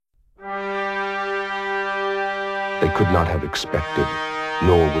they could not have expected,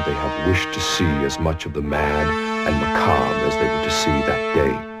 nor would they have wished to see as much of the mad and macabre as they were to see that day.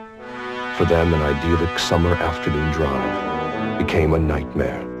 For them, an idyllic summer afternoon drive became a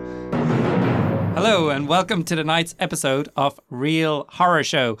nightmare. Hello and welcome to tonight's episode of Real Horror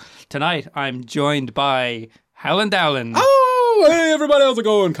Show. Tonight I'm joined by Howlin' Dowlin. Oh, hey everybody, how's it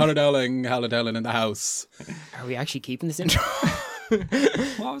going? Connor Dowling, Howlin' Dowling in the house. Are we actually keeping this intro?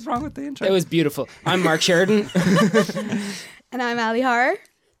 What was wrong with the intro? It was beautiful. I'm Mark Sheridan. And I'm Ali Horror.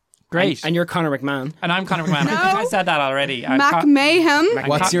 Great. And you're Conor McMahon. And I'm Conor McMahon. No. I think I said that already. Mac Mayhem.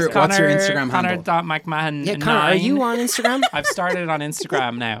 What's your Instagram handle? Connor.McMahon. Yeah, Conor, are you on Instagram? I've started on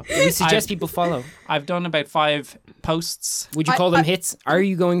Instagram now. We suggest people follow. I've done about 5 posts. Would you call them hits? Are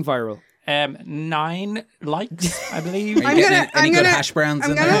you going viral? 9 likes, I believe. Are you getting any good hash browns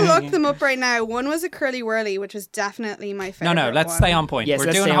I'm in gonna there? look them up right now. One was a curly whirly, which was definitely my favorite. No, let's stay on point. Yes, We're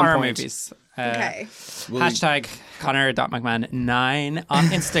let's doing stay on horror point. movies. Okay. Hashtag Connor.McMahon9 on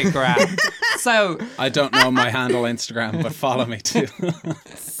Instagram. So I don't know my handle on Instagram, but follow me too.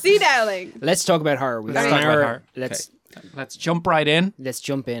 See Dowling. Let's talk about horror. We've Let's got an talk about hour. horror. Let's jump right in.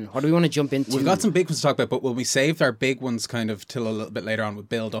 jump in. What do we want to jump into? We've got some big ones to talk about, but will we save our big ones kind of till a little bit later on? We'll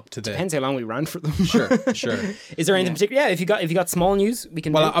build up to the... Depends how long we ran for them. Sure. Is there anything particular? Yeah, if you got small news, we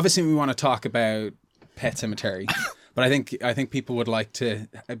can. Well, do. obviously we want to talk about Pet Sematary, but I think people would like to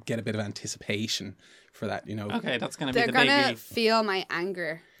get a bit of anticipation for that, you know. Okay, that's going to be They're the gonna biggie. feel my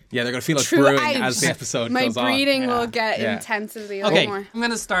anger. Yeah, they're going to feel it Throughout. brewing as the episode My goes on. breathing will get Yeah. intensively Okay, more. I'm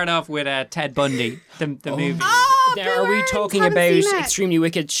going to start off with Ted Bundy, the movie. Oh, Now, are we Bill talking Burns, about haven't seen it. Extremely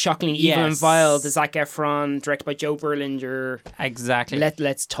Wicked, Shockingly Evil and Yes. Vile, the Zac Efron, directed by Joe Berlinger? Exactly.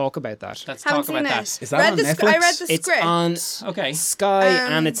 Let's talk about that. Let's Haven't talk about seen that. it. Is that read on the Netflix? I read the It's script. on Okay. Sky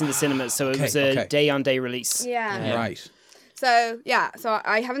and it's in the cinemas, so it was a okay. day-on-day release. Yeah. Right. So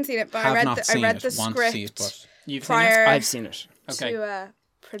I haven't seen it, but Have I not read seen the it. Want to see it, script but... You've seen it? prior I've seen it. Okay. to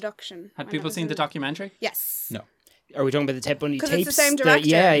production. Had I people haven't seen the documentary? Yes. No. Are we talking about the Ted Bundy 'Cause tapes? it's the same that- director.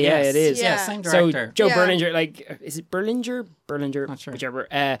 yeah, Yes. it is. Yeah, Yeah. same So director. Joe Yeah. Berlinger, is it Berlinger? Not sure. Whichever.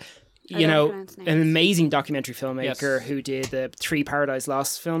 You don't know, pronounce names. an amazing documentary filmmaker Yes. who did the 3 Paradise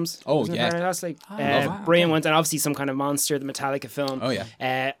Lost films. Oh, Wasn't it yeah. Paradise Lost? Like, wow, brilliant okay. ones, and obviously Some Kind of Monster, the Metallica film. Oh,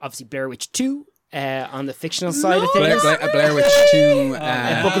 yeah. Obviously Blair Witch 2 on the fictional side of Blair, things. Blair Witch 2.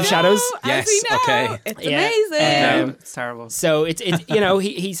 Book of Shadows. Yes, As we know, okay. It's Yeah. amazing. No, it's terrible. So it's you know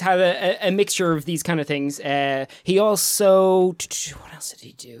he's had a mixture of these kind of things. He also what else did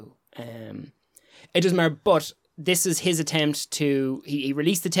he do? It doesn't matter. But this is his attempt to he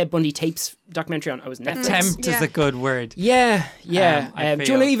released the Ted Bundy tapes documentary on Netflix. Attempt is Yeah. a good word. Yeah. I Do you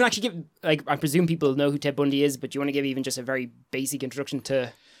feel- want to even actually give I presume people know who Ted Bundy is, but do you want to give even just a very basic introduction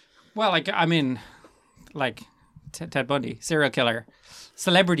to? Well, Ted Bundy, serial killer,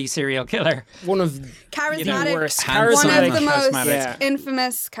 celebrity serial killer. One of Charismatic. the worst. Handsome. One of the most Charismatic. Yeah.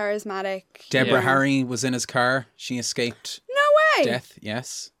 infamous, charismatic. Deborah Yeah. Harry was in his car. She escaped No way. death.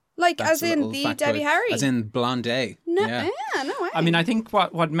 Yes. Like That's as a in little the factoid. Debbie Harry. As in Blonde. no, Yeah. no way. I mean, I think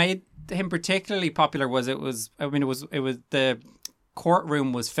what made him particularly popular was it was the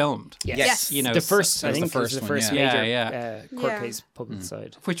courtroom was filmed. Yes. You know, The first, that I was think, the first was the one, first yeah. major Yeah, court Yeah. case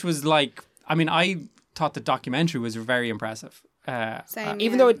publicized. which was like, I thought the documentary was very impressive. Same,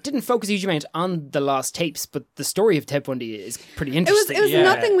 Even yeah. though it didn't focus a huge amount on the lost tapes, but the story of Ted Bundy is pretty it was interesting. it was Yeah.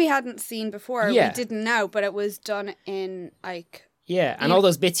 nothing we hadn't seen before. Yeah. We didn't know, but it was done in like Yeah, and all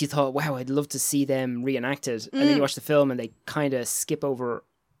those bits you thought, wow, I'd love to see them reenacted. And then you watch the film and they kind of skip over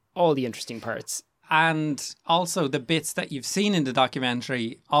all the interesting parts. And also the bits that you've seen in the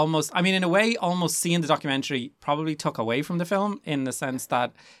documentary in a way, almost seeing the documentary probably took away from the film in the sense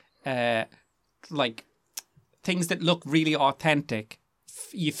that, like, things that look really authentic,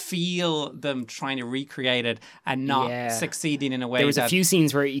 you feel them trying to recreate it and not Yeah. succeeding in a way There was that a few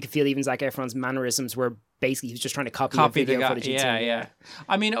scenes where you could feel even Zac Efron's mannerisms were basically he was just trying to copy copy a the video guy. footage. he'd seen. Yeah.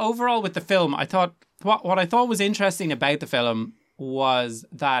 I mean, overall with the film, I thought what I thought was interesting about the film was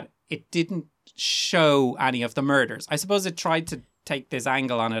that it didn't show any of the murders. I suppose it tried to take this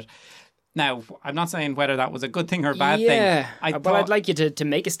angle on it. Now, I'm not saying whether that was a good thing or a bad thing. Yeah, I'd like you to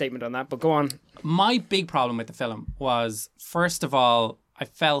make a statement on that, but go on. My big problem with the film was, first of all, I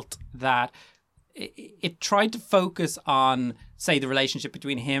felt that it tried to focus on, say, the relationship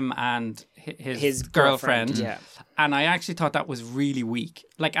between him and his girlfriend. Yeah. And I actually thought that was really weak.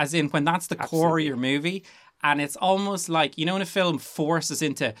 Like, as in, when that's the core of your movie, and it's almost like, you know, when a film forces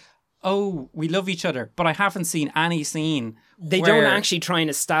into, oh, we love each other, but I haven't seen any scene. They don't actually try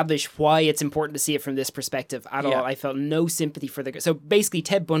and establish why it's important to see it from this perspective at all. I felt no sympathy for the... So basically,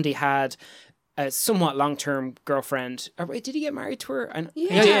 Ted Bundy had a somewhat long-term girlfriend. Or, wait, did he get married to her? And, He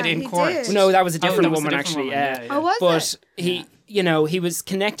did in he court. did. no, that was a Oh, different that was a woman, different actually. woman, yeah, yeah. Oh, was but it? he, you know, he was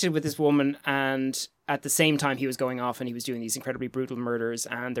connected with this woman, and at the same time he was going off and he was doing these incredibly brutal murders.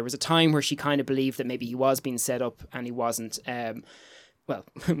 And there was a time where she kind of believed that maybe he was being set up, and he wasn't. Well,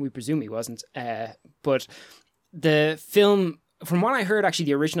 we presume he wasn't. But the film, from what I heard, actually,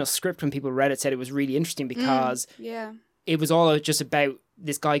 the original script, when people read it, said it was really interesting because Yeah. it was all just about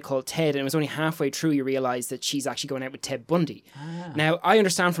this guy called Ted, and it was only halfway through you realise that she's actually going out with Ted Bundy. Now, I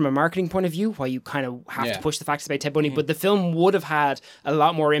understand from a marketing point of view why you kind of have Yeah. to push the facts about Ted Bundy, but the film would have had a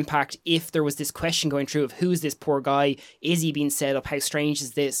lot more impact if there was this question going through of who's this poor guy? Is he being set up? How strange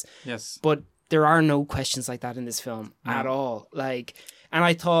is this? Yes. But there are no questions like that in this film at all. And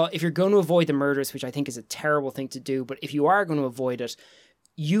I thought, if you're going to avoid the murders, which I think is a terrible thing to do, but if you are going to avoid it,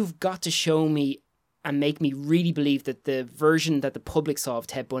 you've got to show me and make me really believe that the version that the public saw of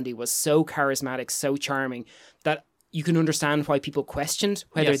Ted Bundy was so charismatic, so charming, that you can understand why people questioned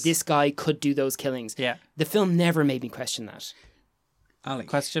whether Yes. this guy could do those killings. Yeah. The film never made me question that. Ali.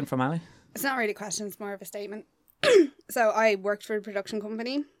 Question from Ali. It's not really a question, it's more of a statement. So I worked for a production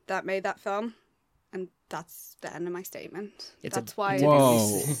company that made that film, and that's the end of my statement. It's that's a- why it's it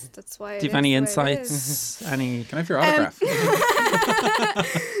a- is. That's why. Do you have any insights? Any? Can I have your autograph?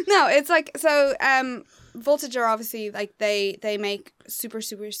 No, it's like so. Voltage are obviously like they make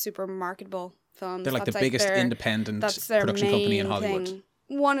super marketable films. They're like That's the biggest their- independent that's their production company in main Hollywood. thing.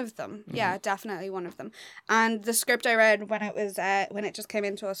 One of them, yeah, definitely one of them. And the script I read when it just came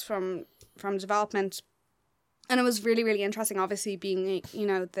into us from development, and it was really interesting. Obviously, being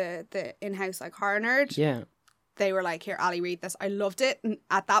the in-house like horror nerd, Yeah. they were like, "Here, Ali, read this." I loved it. And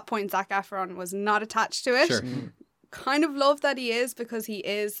at that point, Zac Efron was not attached to it. Sure. Kind of love that he is, because he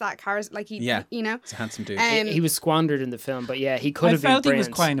is that charisma. Like Yeah. you know. It's a handsome dude. He was squandered in the film, but yeah, he could I have been felt he was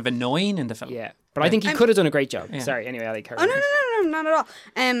brilliant. kind of annoying in the film. Yeah. But I think he could have done a great job. Sorry, anyway, Ali, carry Oh on. no, not at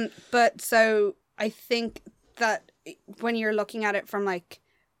all. But so I think that when you're looking at it from like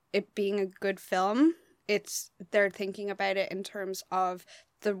it being a good film, they're thinking about it in terms of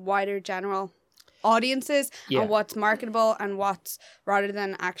the wider general audiences Yeah. and what's marketable and what's, rather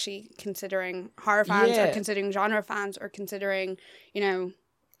than actually considering horror fans or Yeah. considering genre fans or considering, you know.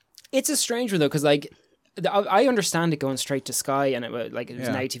 It's a strange one though, because like I understand it going straight to Sky, and it was an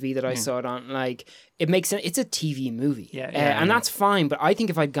ITV that I saw it on. Like, it makes sense. It's a TV movie, and that's fine. But I think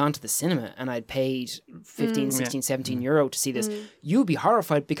if I'd gone to the cinema and I'd paid 15, 16, 17 euro to see this, you'd be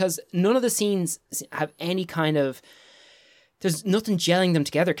horrified, because none of the scenes have any kind of. There's nothing gelling them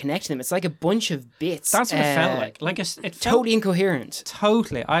together, connecting them. It's like a bunch of bits. That's what it felt like. Like it felt totally incoherent.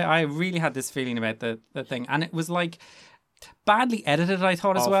 Totally. I really had this feeling about the thing. And it was like badly edited, I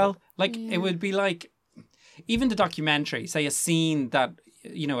thought, as well. Like it would be like, even the documentary, say a scene that,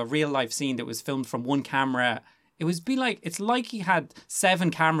 a real life scene that was filmed from one camera, it's like he had 7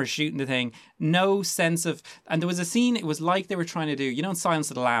 cameras shooting the thing, no sense of, and there was a scene, it was like they were trying to do, in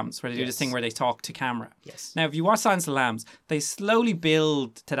Silence of the Lambs, where they do this thing where they talk to camera. Yes. Now, if you watch Silence of the Lambs, they slowly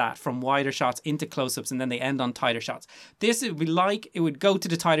build to that from wider shots into close-ups, and then they end on tighter shots. This, it would be like, it would go to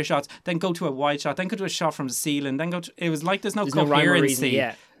the tighter shots, then go to a wide shot, then go to a shot from the ceiling, then it was like there's no no rhyme or reason, coherency.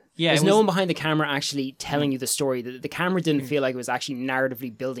 yeah. Yeah, There's it no was- one behind the camera actually telling you the story. The camera didn't feel like it was actually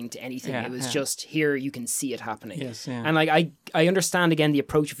narratively building to anything. Yeah, It was yeah. just here, you can see it happening. Yes, yeah. And like I understand again the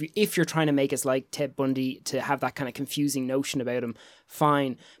approach. If you're trying to make us like Ted Bundy, to have that kind of confusing notion about him,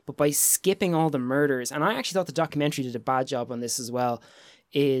 fine. But by skipping all the murders, and I actually thought the documentary did a bad job on this as well,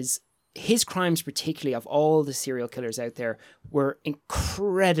 is his crimes, particularly of all the serial killers out there, were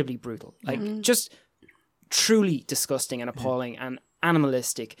incredibly brutal. Like just truly disgusting and appalling and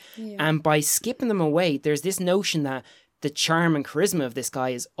animalistic. And by skipping them away, there's this notion that the charm and charisma of this guy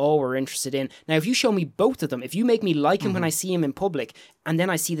is all we're interested in. Now, if you show me both of them, if you make me like him when I see him in public, and then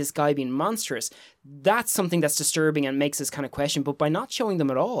I see this guy being monstrous, that's something that's disturbing and makes us kind of question. But by not showing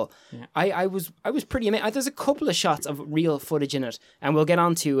them at all, I was pretty amazed. There's a couple of shots of real footage in it, and we'll get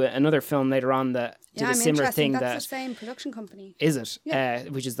on to another film later on that did Yeah, a I'm similar interested. thing. That's the same production company. Is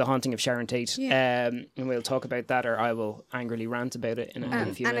it? Which is The Haunting of Sharon Tate. Yeah. And we'll talk about that, or I will angrily rant about it in a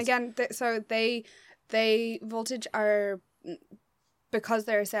few And minutes. again, so they Voltage are, because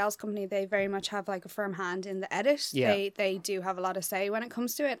they're a sales company, they very much have like a firm hand in the edit. Yeah. They do have a lot of say when it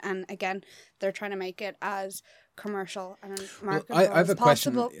comes to it, and again, they're trying to make it as commercial and marketable I have as a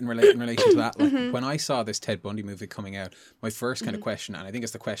question possible. in relation to that. Like, when I saw this Ted Bundy movie coming out, my first kind of question, and I think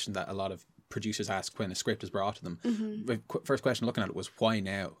it's the question that a lot of producers ask when a script is brought to them. Mm-hmm. The first question looking at it was, why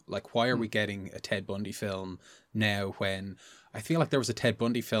now? Like, why are we getting a Ted Bundy film now when I feel like there was a Ted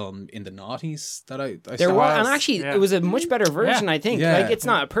Bundy film in the noughties that I There saw? was, and actually, Yeah. it was a much better version. I think. Yeah. Like, it's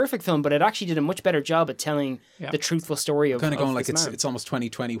not a perfect film, but it actually did a much better job at telling Yeah. the truthful story of kind of going of like this man. it's almost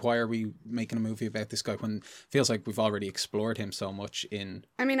 2020. Why are we making a movie about this guy when it feels like we've already explored him so much in?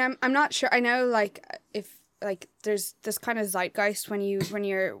 I mean, I'm not sure. I know, like, if like there's this kind of zeitgeist when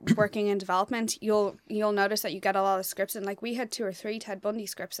you're working in development, you'll notice that you get a lot of scripts, and like we had 2 or 3 Ted Bundy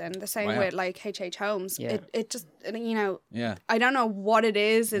scripts in. The same Wow. with like H.H. Holmes. Yeah. It just, you know, Yeah, I don't know what it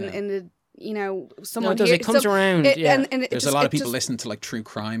is in the, you know, someone it does. here, It comes around, yeah. and it there's just, a lot it of people just- listening to like true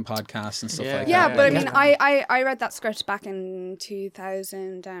crime podcasts and stuff Yeah. like Yeah, that. but I Yeah. mean, I read that script back in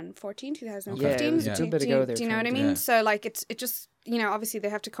 2014, 2015. Yeah, it was a do, bit do ago you- there, do you know what I Frank. mean? Yeah. So like it just, you know, obviously they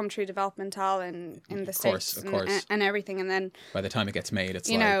have to come through developmental and in the course, States of course. and everything, and then By the time it gets made, it's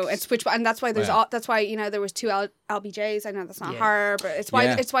you like, know it's which, and that's why there's Wow. that's why, you know, there was 2 LBJs. I know that's not Yeah. horror, but it's why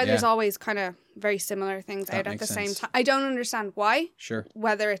Yeah, there's yeah. always kind of very similar things That out at makes the same sense. time. I don't understand why. Sure.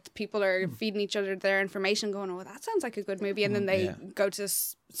 Whether it's people are feeding each other their information, going, "Oh, that sounds like a good movie," and then they Yeah. go to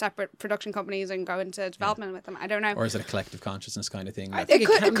separate production companies and go into development with them. I don't know. Or is it a collective conscious kind of thing? I that- think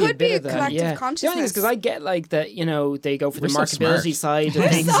think it could be bit a of that, collective yeah. The only thing consciousness. is because I get like that, you know, they go for the We're so marketability smart. side of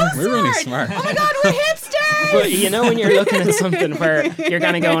things. We're really smart. Oh my god, we're hipsters! But you know, when you're looking at something where you're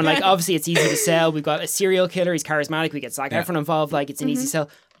kind of going like, obviously it's easy to sell. We've got a serial killer. He's charismatic. We get Zac Yeah. Efron involved. Like, it's an Mm-hmm. easy sell.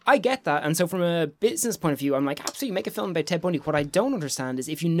 I get that. And so from a business point of view, I'm like, absolutely, make a film about Ted Bundy. What I don't understand is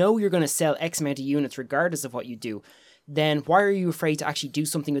if you know you're going to sell X amount of units regardless of what you do, then why are you afraid to actually do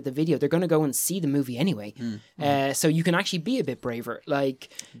something with the video? They're going to go and see the movie anyway. So you can actually be a bit braver. Like,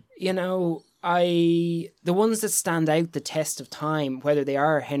 you know, the ones that stand out the test of time, whether they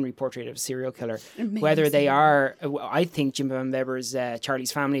are Henry Portrait of a Serial Killer, whether they are, I think Jim Van Weber's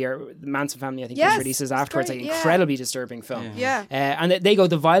Charlie's Family or the Manson Family, I think Yes, was releases it's afterwards, great, like yeah. incredibly disturbing film. Yeah. And they go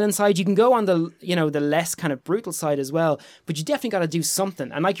the violent side. You can go on the, you know, the less kind of brutal side as well, but you definitely got to do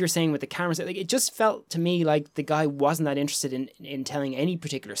something. And like you're saying with the cameras, like, it just felt to me like the guy wasn't that interested in telling any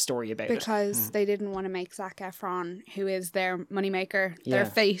particular story about it. Because they didn't want to make Zac Efron, who is their moneymaker, Yeah. their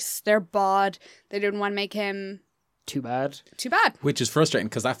face, their bod. They didn't want to make him Too bad. too bad. Which is frustrating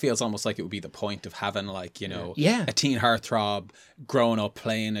because that feels almost like it would be the point of having, like, you know, Yeah. a teen heartthrob growing up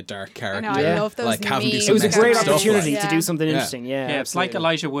playing a dark character. I Yeah. love those like having to do memes. some It was a messed up great stuff, opportunity like- to do something Yeah. interesting. Yeah, Yeah, it's like absolutely.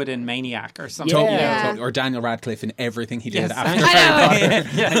 Elijah Wood in Maniac or something. Totally, Yeah. totally. Or Daniel Radcliffe in everything he did Yes. after I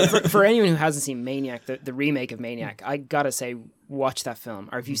Harry Potter. for anyone who hasn't seen Maniac, the remake of Maniac, I gotta say, watch that film.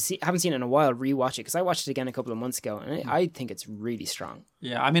 Or if you haven't seen it in a while, rewatch it, because I watched it again a couple of months ago, and I think it's really strong.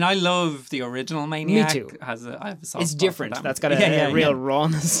 Yeah, I mean, I love the original Maniac. too. I have a soft It's spot for different. that That's one. got a real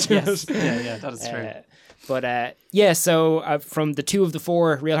rawness to Yes. it. Yeah, that is true. But yeah, so from the 2 of the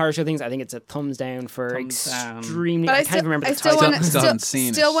 4 Real Horror Show things, I think it's a thumbs down for Thumbs down. extremely. But I can't even remember the still title. want Still haven't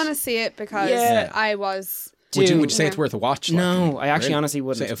seen still it. want to see it because Yeah. I was. Would you Dude. say it's worth a watch? Like, No, I actually Really? honestly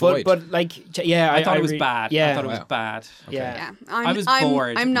wouldn't. Say avoid. But like, yeah, I thought it was really- bad. Yeah, I thought it was Wow. bad. yeah. Yeah, I was I'm,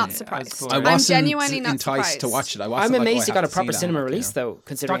 bored. I'm Yeah, I not was surprised. bored. I I'm wasn't genuinely not enticed surprised. to watch it. I wasn't I'm like, amazed oh, it got I a have to proper see cinema that, release, though,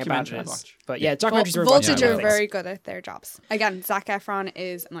 considering how bad Documentary it I'd is. watch. But yeah, documentaries are worth Voltage watching. are Yeah. very good at their jobs. Again, Zac Efron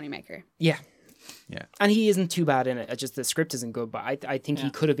is a moneymaker. Yeah. Yeah. And he isn't too bad in it. Just the script isn't good, but I think he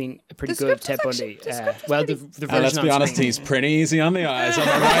could have been a pretty The good script Ted is Bundy. actually- the script is Well, pretty- the version let's be on honest, screen. he's pretty easy on the eyes. Am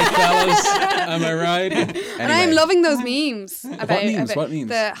I right, fellas? Am I right? And I'm loving those memes about, memes? about What memes?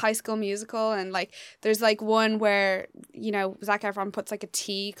 the High School Musical, and like there's like one where, you know, Zac Efron puts like a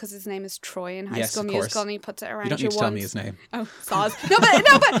T because his name is Troy in High Yes, School of Musical, course. and he puts it around You don't your need to tell ones. me his name. Oh, soz. No,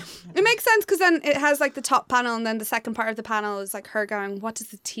 but it makes sense because then it has like the top panel, and then the second part of the panel is like her going, "What does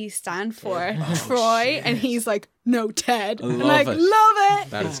the T stand for?" Troy, and he's like, "No, Ted." I'm Love like, it. love it.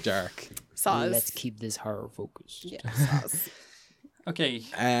 That is dark. Soz. Let's keep this horror focused. Yeah, soz. Okay,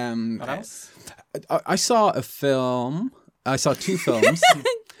 what else? I saw a film. I saw 2 films.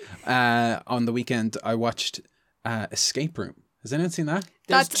 On the weekend, I watched Escape Room. Has anyone seen that?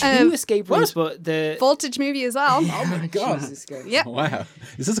 There's That's, 2 escape rooms, but the Voltage movie as well. Oh my god! Jesus Christ. Yeah. Wow,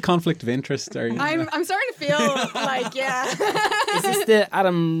 is this a conflict of interest? Or I'm starting to feel like, yeah. Is this the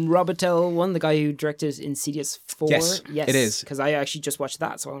Adam Robitel one, the guy who directed Insidious 4? Yes, it is. Because I actually just watched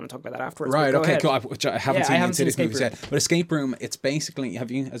that, so I want to talk about that afterwards. Right. But go Okay. ahead. Cool. Which I haven't Yeah, seen I the haven't seen Insidious movies Escape yet. But Escape Room, it's basically.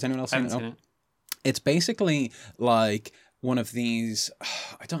 Has anyone else I seen haven't it? seen it. It's basically like one of these,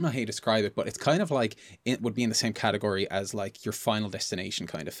 I don't know how you describe it, but it's kind of like it would be in the same category as like your Final Destination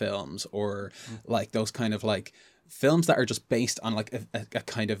kind of films, or like those kind of like films that are just based on like a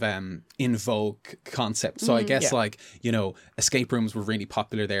kind of in vogue concept. So I guess like, you know, escape rooms were really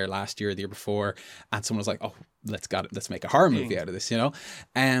popular there last year, the year before, and someone was like, oh, let's make a horror movie out of this, you know?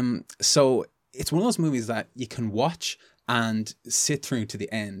 So it's one of those movies that you can watch and sit through to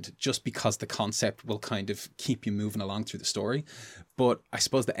the end just because the concept will kind of keep you moving along through the story. But I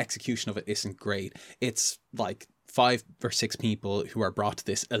suppose the execution of it isn't great. It's like 5 or 6 people who are brought to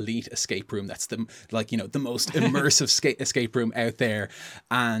this elite escape room that's the, like, you know, the most immersive escape room out there,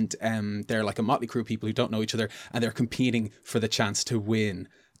 and they're like a motley crew of people who don't know each other, and they're competing for the chance to win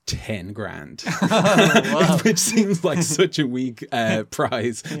 10 grand. Which seems like such a weak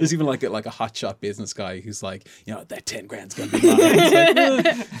prize. There's even like a hotshot business guy who's like, you know, that 10 grand's gonna be mine.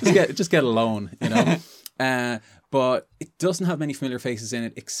 It's like, just get a loan, you know. But it doesn't have many familiar faces in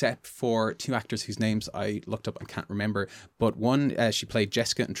it, except for 2 actors whose names I looked up and can't remember. But one, she played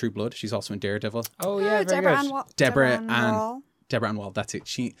Jessica in True Blood. She's also in Daredevil. Oh yeah, very good. Deborah Ann Wall, that's it.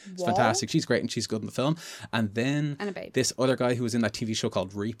 She's fantastic. She's great and she's good in the film. And then this other guy who was in that TV show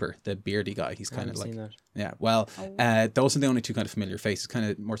called Reaper, the beardy guy. He's kind of like, yeah. Well, those are the only 2 kind of familiar faces, kind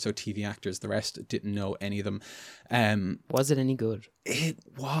of more so TV actors. The rest didn't know any of them. Was it any good? It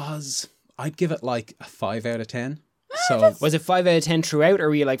was. I'd give it like a 5 out of 10. So was it 5 out of 10 throughout, or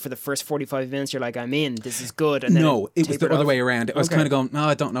were you like for the first 45 minutes you're like, I'm in, this is good, and then no, it was the other way around. I was kind of going, no,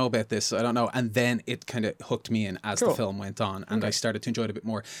 I don't know about this, I don't know, and then it kind of hooked me in as the film went on, and I started to enjoy it a bit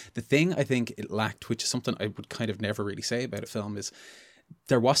more. The thing I think it lacked, which is something I would kind of never really say about a film, is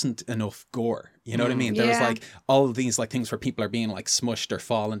there wasn't enough gore. You know what I mean? There was like all of these like things where people are being like smushed or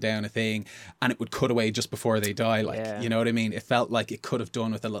falling down a thing, and it would cut away just before they die. Like, you know what I mean? It felt like it could have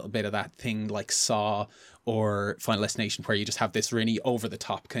done with a little bit of that thing like Saw or Final Destination, where you just have this really over the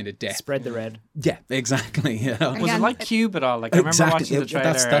top kind of death. Spread the red. Yeah, exactly. You know? Was it like Cube at all? Like I remember watching the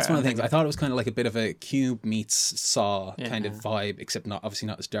trailer. That's one of the things. I thought it was kind of like a bit of a Cube meets Saw kind of vibe, except obviously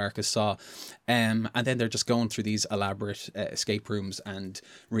not as dark as Saw. And then they're just going through these elaborate escape rooms and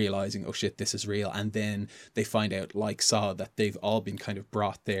realizing, oh shit, this is real. And then they find out, like Saw, that they've all been kind of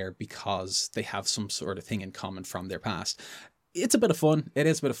brought there because they have some sort of thing in common from their past. It's a bit of fun. It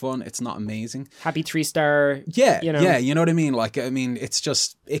is a bit of fun. It's not amazing. Happy 3-star. Yeah, you know? Yeah. You know what I mean? Like, I mean, it's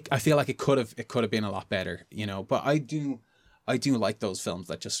just. I feel like it could have been a lot better. You know, but I do like those films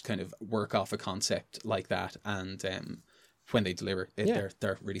that just kind of work off a concept like that, and when they deliver,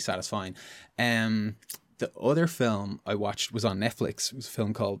 they're really satisfying. The other film I watched was on Netflix. It was a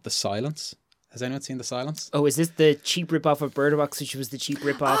film called The Silence. Has anyone seen The Silence? Oh, is this the cheap rip-off of Bird Box, which was the cheap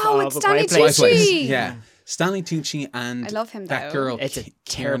rip-off of A Stanley Quiet Place? Tucci. Yeah. Stanley Tucci and I love him, that though. girl, It's a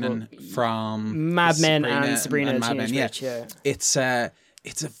terrible from Mad Men and Sabrina Mad Men. Yeah. It's a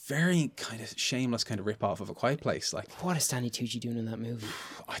very kind of shameless kind of rip-off of A Quiet Place. Like, what is Stanley Tucci doing in that movie?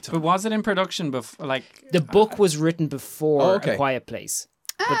 I don't But was it in production before? Like The book was written before okay. A Quiet Place,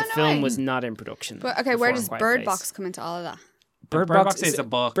 but the film was not in production. But okay, where before does A Quiet Bird Place. Box come into all of that? Bird Bird Box Box is a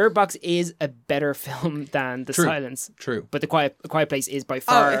book. Bird Box is a better film than The Silence. True. But A Quiet Place is by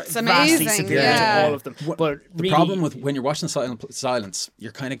far it's vastly amazing, superior yeah. to all of them. But The really, problem with when you're watching Silence,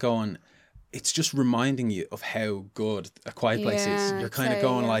 you're kind of going, it's just reminding you of how good A Quiet Place is. You're kind of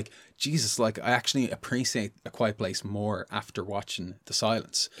going like, Jesus, like I actually appreciate A Quiet Place more after watching The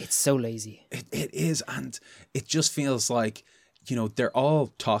Silence. it's so lazy. It is, and it just feels like, you know, they're all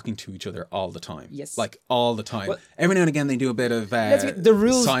talking to each other all the time. Yes. Like all the time. Every now and again they do a bit of The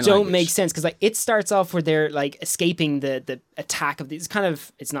rules sign don't language. make sense because like it starts off where they're like escaping the attack of these kind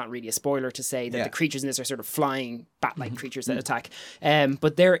of, it's not really a spoiler to say that the creatures in this are sort of flying bat-like creatures that attack.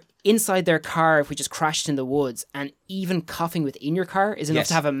 But they're inside their car, which is crashed in the woods, and even coughing within your car is enough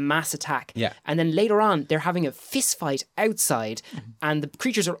to have a mass attack. Yeah. And then later on, they're having a fist fight outside, and the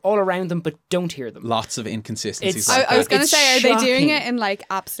creatures are all around them but don't hear them. Lots of inconsistencies. It's- like I was that. going to It's say, are they doing shocking. it in like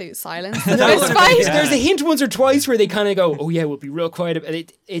absolute silence? There's a hint once or twice where they kind of go, "Oh yeah, we'll be real quiet."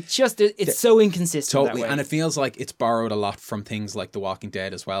 It's so inconsistent Totally, that way. and it feels like it's borrowed a lot from things like The Walking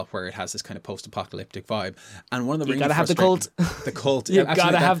Dead as well, where it has this kind of post-apocalyptic vibe. And one of the You really gotta have the frustrating- the cult. You absolutely,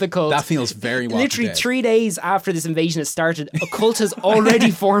 gotta have the cult. That feels very Walking Literally Dead. 3 days after this invasion has started, a cult has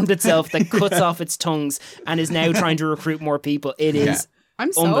already formed itself that cuts off its tongues and is now trying to recruit more people. It is I'm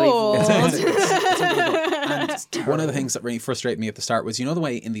unbelievable. sold. It's unbelievable. And one of the things that really frustrated me at the start was, you know, the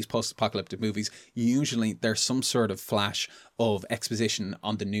way in these post-apocalyptic movies, usually there's some sort of flash of exposition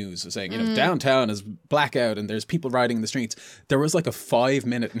on the news saying, you know, downtown is blackout and there's people riding in the streets. There was like a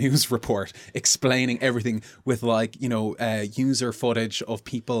 5-minute news report explaining everything with like, you know, user footage of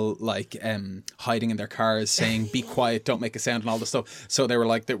people like hiding in their cars saying, be quiet, don't make a sound and all this stuff. So they were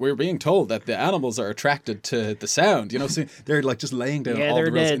like, that we're being told that the animals are attracted to the sound, you know, so they're like just laying down all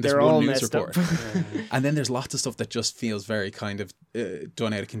the rules in this they're one all news messed report. up. And then there's lots of stuff that just feels very kind of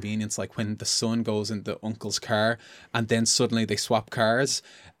done out of convenience, like when the son goes in the uncle's car and then suddenly they swap cars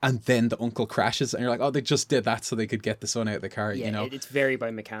and then the uncle crashes and you're like, oh, they just did that so they could get the son out of the car. Yeah, you know, it's very by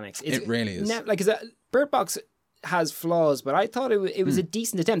mechanics. it really is. Like, Bird Box has flaws, but I thought it was a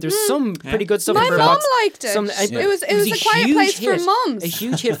decent attempt. There's some pretty good stuff. My in Bird mom Box. liked it. Yeah. It was a quiet huge place for hit. mums. A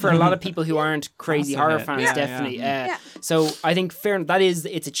huge hit for a lot of people who aren't crazy Massive horror hit. fans, Yeah, definitely. yeah. So I think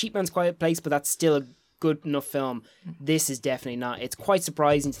it's a cheap man's quiet place, but that's still a good enough film. This is definitely not. It's quite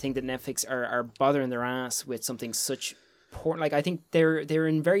surprising to think that Netflix are bothering their ass with something such poor. Like, I think they're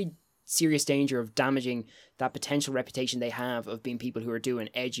in very serious danger of damaging that potential reputation they have of being people who are doing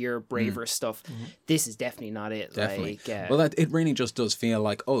edgier, braver stuff. This is definitely not it. Definitely. Like, Well, it really just does feel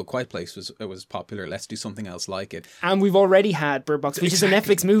like, oh, Quiet Place was popular. Let's do something else like it. and we've already had Bird Box, which is a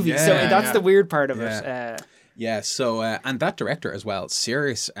Netflix movie, so Yeah, that's yeah. the weird part of it. Yeah. Yeah. So, and that director as well,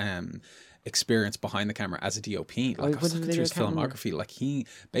 serious experience behind the camera as a DOP. Like, I what was did looking they through do? his I can't remember. filmography. Like, he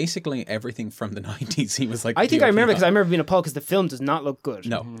basically everything from the 90s. He was like, I think I DOP remember because I on. remember being appalled because the film does not look good.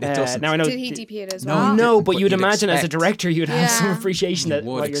 No, it doesn't. Now I know. Did he DP it as No, well? he No, didn't, but but you'd you'd imagine as a expect- director you'd have some Yeah. appreciation You that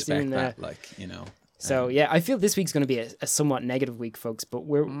would what you're expect seeing there. that, like, you know. So yeah, I feel this week's going to be a somewhat negative week, folks. But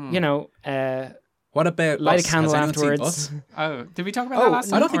we're What about light Us? a candle Has anyone seen afterwards. Us? Oh, did we talk about that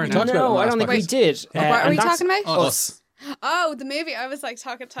last I don't time? think or we no? talked about it No, I last don't think we podcast. did. What are and we that's- talking about? Us. Oh, the movie. I was like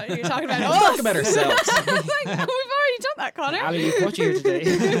talking you're talking about Let's us. talk about ourselves. I was like, no, we've already done that, Connor. Ali, you've watched here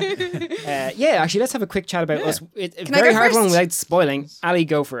today. Yeah, actually, let's have a quick chat about us. It's a Can I very go hard one first? without spoiling. Ali,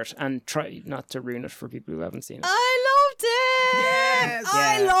 go for it and try not to ruin it for people who haven't seen it. I loved it.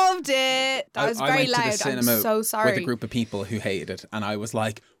 I Yeah. loved it. That was I very went to the loud. I'm cinema so sorry. with a group of people who hated it, and I was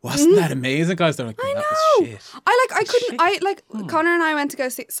like, "Wasn't that amazing, guys?" They're like, "That was No, shit." I couldn't. Connor and I went to go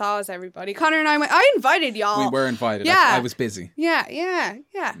see Saws. Everybody, Connor and I went. I invited y'all. We were invited. Yeah. I was busy. Yeah. Me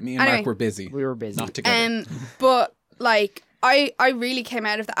and Anyway, Mark were busy. We were busy. Not together. But like I really came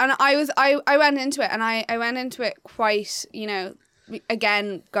out of that, and I went into it, and I went into it quite,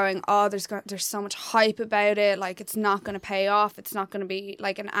 again going, oh, there's so much hype about it, like it's not going to pay off, it's not going to be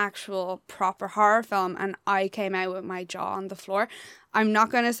like an actual proper horror film, and I came out with my jaw on the floor. I'm not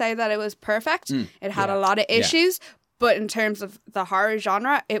going to say that it was perfect. It had a lot of issues. But in terms of the horror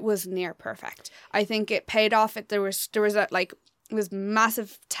genre, it was near perfect. I think it paid off. There was a like. It was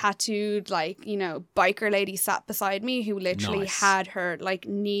massive tattooed, like, biker lady sat beside me who literally Nice. had her like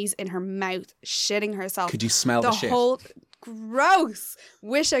knees in her mouth, shitting herself. Could you smell the shit? whole gross.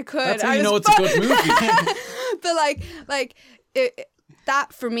 Wish I could. That's how I you know was it's a good movie. but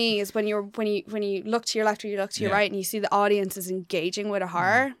that for me is when you look to your left or you look to your Yeah. right and you see the audience is engaging with a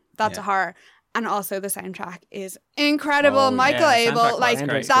horror. That's a horror. And also the soundtrack is incredible. Oh, yeah. Michael Yeah, Abel, soundtrack like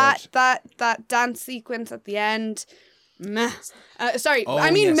was great. that dance sequence at the end. Meh. Sorry, Oh,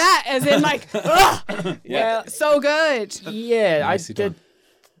 I mean yes. meh, as in like, ugh, Well, so good. yeah, Nicely done.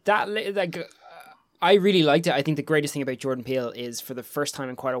 I really liked it. I think the greatest thing about Jordan Peele is for the first time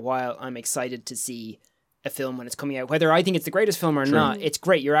in quite a while, I'm excited to see a film when it's coming out. Whether I think it's the greatest film or not, it's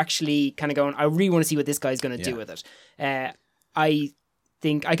great. You're actually kind of going, I really want to see what this guy's going to do Yeah. with it. I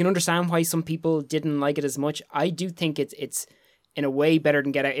think I can understand why some people didn't like it as much. I do think it's in a way better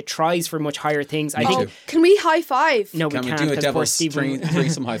than Get Out. It tries for much higher things. I Me think too. Can we high five? no, Can we we can't do a because poor devil's Stephen.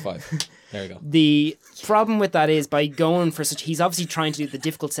 threesome high five? There you go. The problem with that is by going for such, he's obviously trying to do the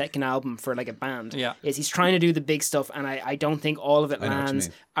difficult second album for like a band. Yeah. Is he's trying to do the big stuff, and I don't think all of it I know what you lands.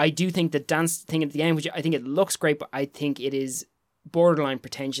 mean. I do think the dance thing at the end, which I think it looks great, but I think it is borderline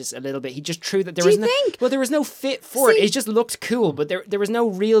pretentious a little bit. He just threw that there Do was you no, think? well, there was no fit for it. See- It just looked cool, but there was no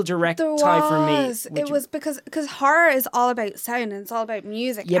real direct There tie for me. was. It was because horror is all about sound and it's all about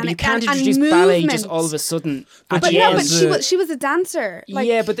music. Yeah, and but you it- can't and introduce ballet movement. just all of a sudden. But at the But no, end. but she was a dancer. Like,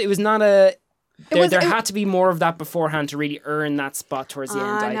 yeah, but it was not a. There, was- there it- had to be more of that beforehand to really earn that spot towards the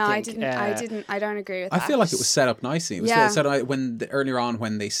end. no, I think. I don't agree with I that. feel like it was set up nicely. It was Yeah. set up earlier on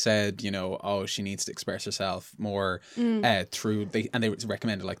when they said, oh, she needs to express herself more through they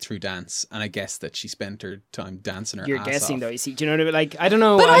recommended like through dance, and I guess that she spent her time dancing her You're ass guessing off. though. You see, do you know what I mean? Like I don't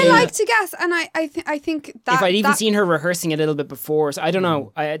know. But I like to guess, and I think that if I'd even that- seen her rehearsing a little bit before, so I don't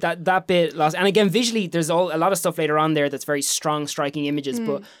know. That bit lost. And again, visually, there's a lot of stuff later on there that's very strong, striking images.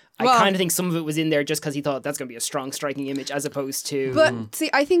 But I Well- kind of think some of it was in there just because he thought that's going to be a strong, striking image, as opposed to. But see,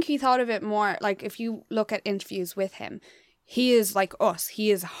 I think he thought of it more like if you look at interviews with him, he is like us.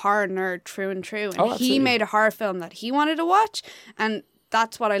 He is a horror nerd true and true, and absolutely. he made a horror film that he wanted to watch, and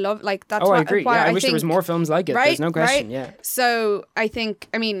that's what I love. Like that's oh, what I agree. why Yeah, I wish there think- was more films like it. Right, There's no question. right? Yeah. So I think,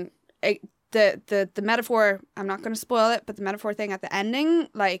 I mean, the metaphor. I'm not going to spoil it, but the metaphor thing at the ending,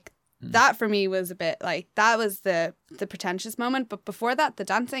 like. That for me was a bit like that was the pretentious moment, but before that, the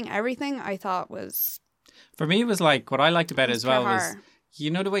dancing, everything I thought was For me, it was like, what I liked about it as well was, horror. you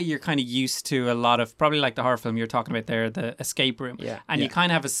know, the way you're kind of used to a lot of, probably like the horror film you're talking about there, the escape room. Yeah. And you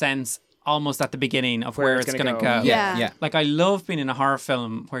kind of have a sense almost at the beginning of where it's going to go. Yeah. Yeah. Like, I love being in a horror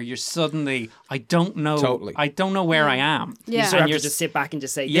film where you're suddenly, I don't know where I am. Yeah. You sort of And have to just sit back and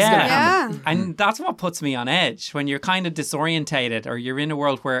just say, this Yeah. is going to happen. Yeah. And that's what puts me on edge, when you're kind of disorientated or you're in a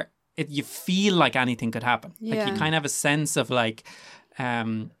world where you feel like anything could happen. Like, Yeah. you kind of have a sense of like,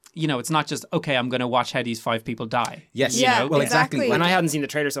 you know, it's not just, okay, I'm going to watch how these 5 people die. Yes. Yeah, Well, exactly. exactly. And I hadn't seen the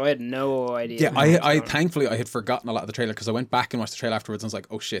trailer, so I had no idea. Yeah, what was I going on. thankfully I had forgotten a lot of the trailer because I went back and watched the trailer afterwards and was like,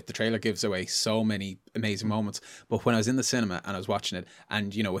 oh shit, the trailer gives away so many amazing moments. But when I was in the cinema and I was watching it,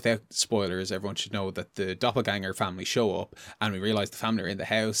 and you know, without spoilers, everyone should know that the doppelganger family show up, and we realize the family are in the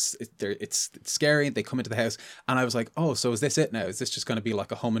house. It's scary. They come into the house, and I was like, oh, so is this it now? Is this just going to be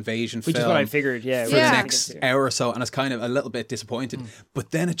like a home invasion Which film? is what I figured, yeah. For Yeah. the next hour or so, and I was kind of a little bit disappointed.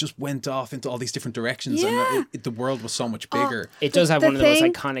 But then it just went off into all these different directions, Yeah. and the world was so much bigger. It does have The one of the most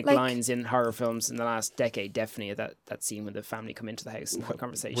thing, iconic like- lines in horror films in the last decade, definitely, that scene when the family come into the house and have a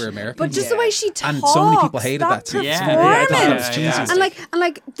conversation. We're American. But just the way she talks, And so many people hated that too. Yeah. performance. Yeah, I thought it was cheesy.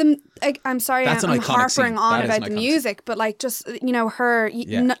 And like I'm sorry, That's an I'm iconic harpering scene. on That is about an the iconic music, but like just you know her,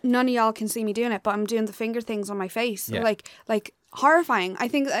 Yeah. none of y'all can see me doing it, but I'm doing the finger things on my face, Yeah. like horrifying. I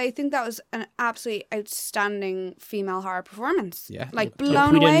think that was an absolutely outstanding female horror performance. Yeah. like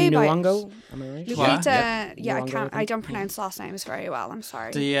blown Lupita away by it. Nyong'o, am I right? Lupita, Yeah. yeah, I Nyong'o, can't. I I think. don't pronounce last names very well. I'm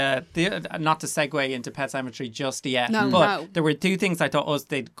sorry. The not to segue into Pet Sematary just yet, No, but no. there were 2 things I thought us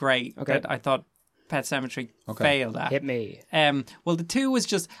did great Okay. that I thought Pet Sematary failed at. Hit me. Well, the 2 was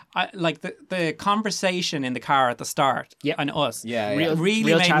just like the conversation in the car at the start, Yep. and us. Yeah, Real- really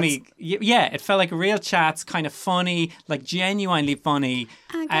real made chats. me. Yeah, it felt like real chats, kind of funny, like genuinely funny.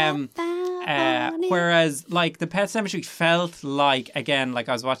 Whereas like the Pet Sematary felt like, again, like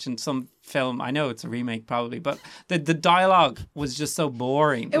I was watching some film. I know it's a remake probably, but the dialogue was just so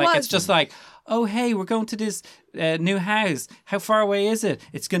boring. It's was. just like, oh hey, we're going to this new house. How far away is it?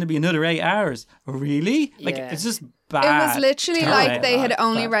 It's going to be another 8 hours. Like Yeah. it's just bad. It was literally Terrible. like they had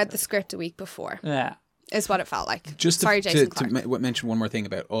only Bad. read the script a week before. Yeah. Is what it felt like. Just Sorry, Jason to Clark. mention one more thing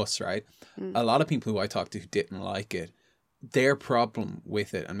about Us, right? A lot of people who I talked to who didn't like it, their problem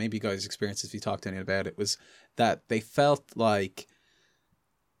with it, and maybe you guys' experience if you talked to anyone about it, was that they felt like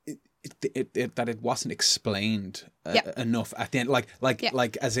that it wasn't explained Yeah. enough at the end,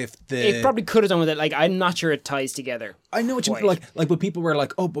 like as if It probably could have done with it. Like, I'm not sure it ties together. I know what you mean. Quite. Like, but people were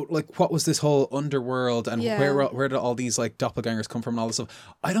like, "Oh, but like, what was this whole underworld and Yeah. where did all these like doppelgangers come from and all this stuff?"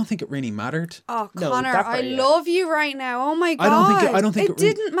 I don't think it really mattered. Oh, No, Connor, that I part, yeah. love you right now. Oh my god. I don't think it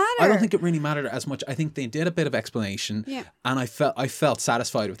didn't matter. I don't think it really mattered as much. I think they did a bit of explanation, Yeah. and I felt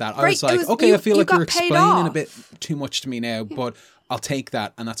satisfied with that. I Right, was like, it was- okay, you- I feel you like got you're paid explaining a off. bit too much to me now, but I'll take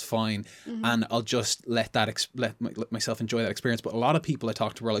that, and that's fine, Mm-hmm. and I'll just let let myself enjoy that experience. But a lot of people I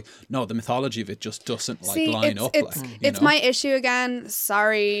talked to were like, no, the mythology of it just doesn't like See, line it's up. it's, like, you it's know? my issue again.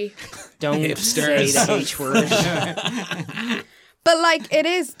 Sorry. Don't say Hipsters. the H word. But like it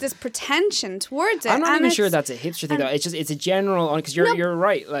is this pretension towards it. I'm not and even it's- sure that's a hipster thing, though. It's a general, because you're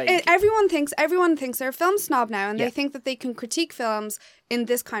right. Like, everyone thinks they're a film snob now, and Yeah. they think that they can critique films in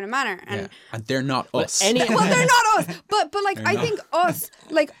this kind of manner. And Yeah. And they're not us. any- well, they're not us, but like I think us,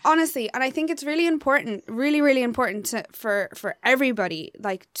 like honestly, and I think it's really important, really important for everybody,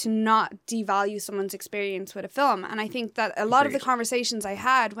 like to not devalue someone's experience with a film. And I think that a lot of the conversations I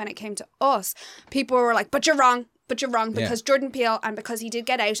had when it came to Us, people were like, "But you're wrong." Because Jordan Peele and because he did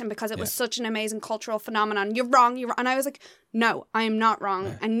Get Out and because it was such an amazing cultural phenomenon. You're wrong. And I was like, no, I am not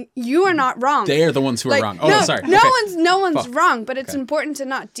wrong. And you are not wrong. They're the ones who are wrong. Oh, no, sorry. No Okay. one's Fuck. wrong, but it's important to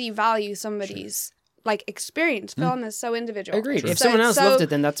not devalue somebody's like experience. Film is so individual. Agreed. If So someone it's else loved so- it,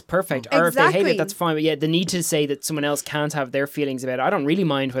 then that's perfect. Or if they hate Exactly. it, that's fine. But yeah, the need to say that someone else can't have their feelings about it, I don't really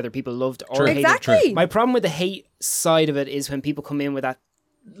mind whether people loved or hated Exactly. it. My problem with the hate side of it is when people come in with that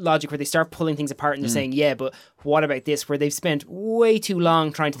logic where they start pulling things apart and they're saying, yeah, but what about this? Where they've spent way too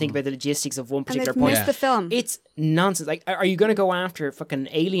long trying to think about the logistics of one and particular they've point. missed the film. It's nonsense. Like, are you going to go after fucking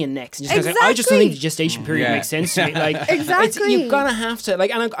Alien next? And just go, I just don't think the gestation period Yeah. makes sense to me. Like, Exactly. you're going to have to, like,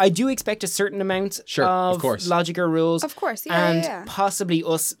 and I do expect a certain amount Sure, of of course. logic or rules. Of course, yeah, And yeah. possibly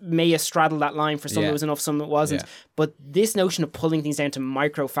us may have straddled that line for some Yeah. it was enough, some it wasn't. Yeah. But this notion of pulling things down to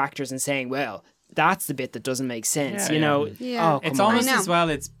micro factors and saying, well, that's the bit that doesn't make sense, Yeah, you know? Yeah. Oh, come It's on. almost I know. as well.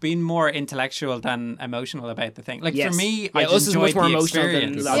 It's been more intellectual than emotional about the thing. Like Yes. for me, Yeah, I us is just enjoyed much more the emotional than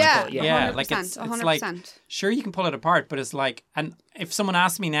experience. logical. Yeah, Yeah, 100%, like it's 100%. like sure you can pull it apart, but it's like, and if someone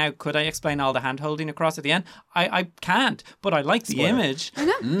asked me now, could I explain all the hand holding across at the end? I can't, but I like the image. I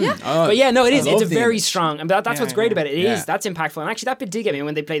know. Yeah. But yeah, no, it is. It's a the very image. strong, and that's what's great about it. It Yeah. is. That's impactful, and actually, that bit did get me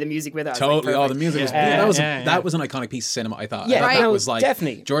when they play the music with it. I was Totally. like, The music was Yeah. that was an iconic piece of cinema. I thought. Yeah, I thought right. that No, was like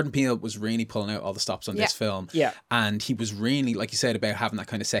definitely. Jordan Peele was really pulling out all the stops on this film. Yeah. and he was really, like you said about having that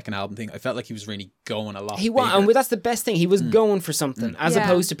kind of second album thing. I felt like he was really going a lot. He was, bigger. and that's the best thing. He was going for something, as Yeah.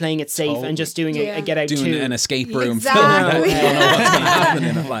 opposed to playing it safe and just doing a get out doing too. an escape room Exactly. film that you don't know what's going to happen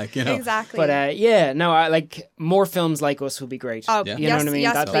in it. Like Exactly. But yeah, no, I like more films like us would be great. Oh, Yeah. You know what I mean?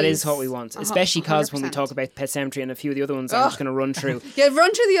 yes, that is please. what we want, especially because when we 100%. talk about Pet Cemetery and a few of the other ones, I'm just going to run through. Yeah,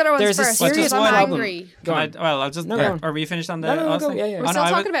 run through the other ones There's a first. serious because I'm problem. angry. Go on. Well, I'll just. No, go on. Are we finished on the? No, us go. thing? Yeah, yeah. We're Oh, still no,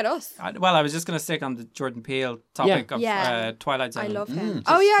 talking about us. well, I was just going to stick on the Jordan Peele topic of Yeah. Twilight Zone. I love him.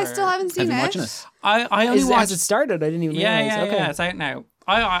 Oh yeah, I still haven't seen Have you it. watching it? I only Has watched. it started? I didn't even Yeah, realize. Okay. it's out now.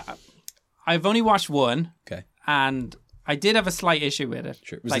 I've only watched one, Okay, and I did have a slight issue with it.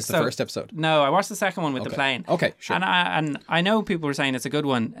 sure. Was this the first episode? No, I watched the second one with the plane. Okay, sure. And I know people were saying it's a good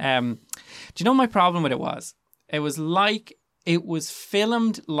one. Do you know what my problem with it was? It was like it was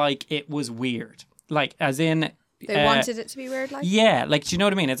filmed like it was weird, like as in. They wanted it to be weird, like. Yeah, like, do you know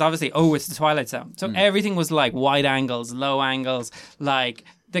what I mean? It's obviously, it's the Twilight Zone. So everything was like wide angles, low angles, like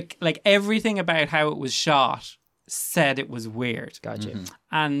everything about how it was shot said it was weird. Gotcha.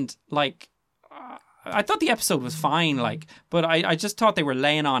 And like, I thought the episode was fine, like, but I just thought they were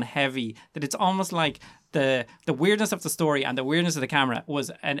laying on heavy, that it's almost like the weirdness of the story and the weirdness of the camera was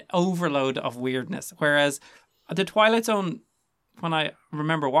an overload of weirdness. Whereas the Twilight Zone, when I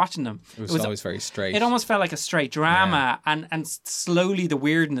remember watching them, It was always very straight. it almost felt like a straight drama, and slowly the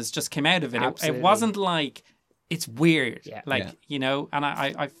weirdness just came out of it. It Absolutely. wasn't like it's weird, like Yeah. you know. And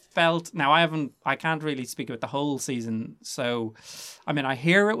I felt, now I can't really speak about the whole season, so I mean I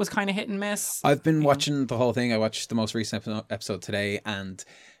hear it was kind of hit and miss. I've been watching the whole thing. I watched the most recent episode today, and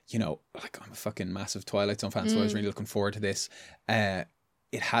like I'm a fucking massive Twilight Zone fan, so I was really looking forward to this.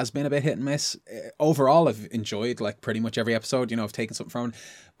 It has been a bit hit and miss. Overall, I've enjoyed like pretty much every episode. I've taken something from it,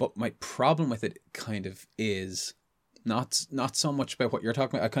 but my problem with it kind of is not so much about what you're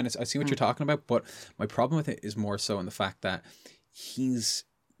talking about. I see what you're talking about, but my problem with it is more so in the fact that he's,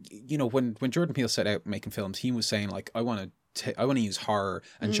 when Jordan Peele set out making films, he was saying like, I want to use horror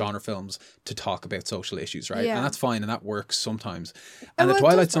and genre films to talk about social issues, right? Yeah. And that's fine, and that works sometimes. And well, the it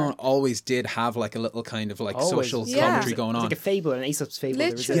Twilight does Zone work. always did have like a little kind of like Always. social Yeah. commentary going It's on. like a fable, an Aesop's fable.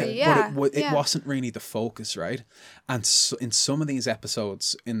 there was Literally, a- yeah. But it yeah. wasn't really the focus, right? And so in some of these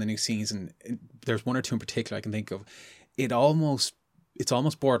episodes in the new season, there's one or two in particular I can think of. It's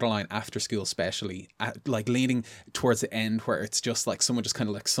almost borderline after school, especially like leaning towards the end, where it's just like someone just kind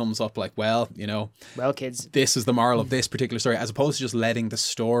of like sums up like, well, Well, kids. this is the moral of this particular story, as opposed to just letting the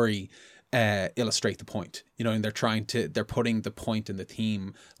story illustrate the point, and they're putting the point in the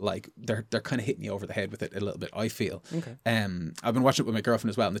theme, like they're kind of hitting you over the head with it a little bit, I feel. Okay. I've been watching it with my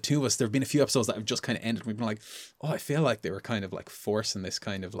girlfriend as well, and the two of us, there have been a few episodes that have just kind of ended and we've been like, I feel like they were kind of like forcing this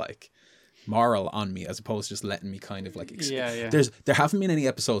kind of like moral on me, as opposed to just letting me kind of like Yeah. there haven't been any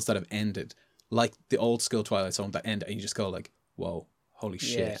episodes that have ended like the old school Twilight Zone that end and you just go like, whoa, holy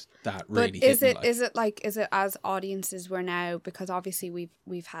shit, that really But is hit me, is it as audiences we're now, because obviously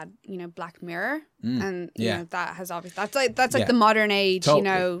we've had Black Mirror and yeah. that has obviously that's like Yeah. the modern age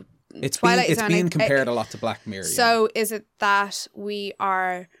Totally. It's Twilight being Zone, compared a lot to Black Mirror. So is it that we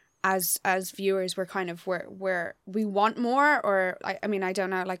are as viewers we're kind of where we want more, or I mean I don't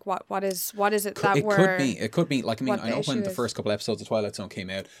know, like what is it that it we're could be like, I mean, what I the know when issue the is. first couple episodes of Twilight Zone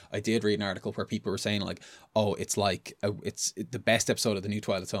came out, I did read an article where people were saying like, oh, it's like it's the best episode of the new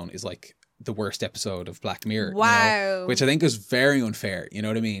Twilight Zone is like the worst episode of Black Mirror. Wow. Which I think is very unfair. You know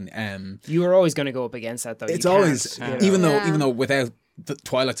what I mean? You were always going to go up against that, though. It's You can't, always, you know. even though without the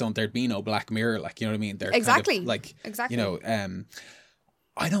Twilight Zone there'd be no Black Mirror, like, you know what I mean? They're Exactly. kind of like, Exactly.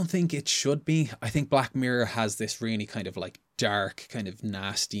 I don't think it should be. I think Black Mirror has this really kind of like dark, kind of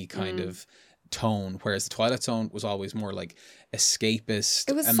nasty kind of tone, whereas the Twilight Zone was always more like escapist,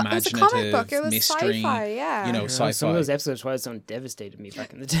 it was a imaginative, comic book, it was mystery, sci-fi, yeah. you know, sci-fi. Some of those episodes of Twilight Zone devistated me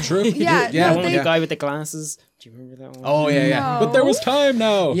back in the day. True. Yeah, yeah, no, That one with they- the guy with the glasses. Do you remember that one? Oh yeah. But there was time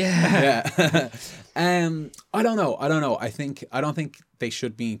now. Yeah. Yeah. I don't know. I don't think they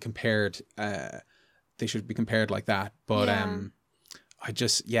should be compared. They should be compared like that. But Yeah. I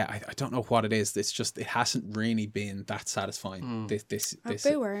don't know what it is. It's just, it hasn't really been that satisfying. This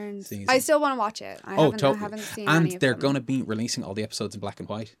Boo Earns. season. I still want to watch it. I haven't seen and any of they're them. going to be releasing all the episodes in black and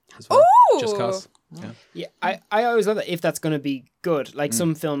white as well. Just cause. Yeah. Yeah, I always love that if that's going to be good. Like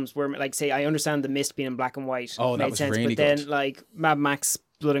some films where, like, say, I understand The Mist being in black and white. Oh, that made was sense, really but then, good. like, Mad Max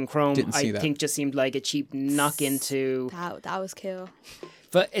Blood and Chrome, Didn't see I that. think just seemed like a cheap knock into. That was cool.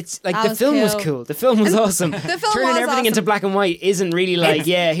 But it's like That the was film was cool. cool. The film was awesome. The film Turning was everything into awesome. black and white isn't really like,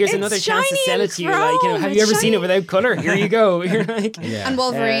 here's it's another chance to shiny sell and it to you. Like, chrome, have you it's ever seen it shiny. without color? Here you go. You're like, Yeah. And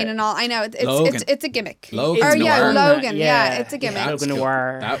Wolverine and all. I know Logan. it's a gimmick. Logan's or noir. Logan. Yeah, it's a Yeah, gimmick. that was Logan cool.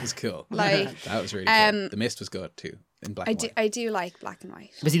 Noir. That was cool. Like, That was really cool. The Mist was good too, in black I and do white. I do like black and white.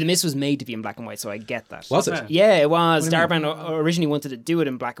 But see, The Mist was made to be in black and white, so I get that. Was it? Yeah, it was. What do you Darabont originally wanted to do it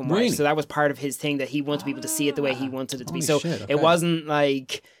in black and white, Really? so that was part of his thing, that he wanted people to see it the way he wanted it to be. Holy So shit, okay. it wasn't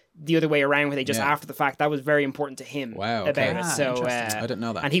like the other way around where they just Yeah. after the fact. That was very important to him Wow, about okay. it. Ah, So interesting. I didn't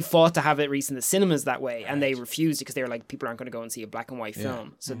know that. and he fought to have it released in the cinemas that way, and they refused because they were like, people aren't going to go and see a black and white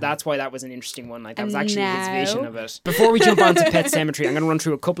film. So that's why that was an interesting one. Like that was And actually his now- vision of it. Before we jump on to Pet Sematary, I'm going to run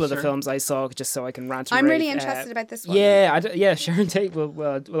through a couple of the films I saw just so I can rant. And I'm rave. really interested about this one. Yeah, Sharon Tate will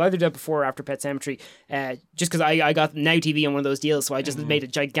either do it before or after Pet Sematary. Just because I got Now TV on one of those deals, so I just made a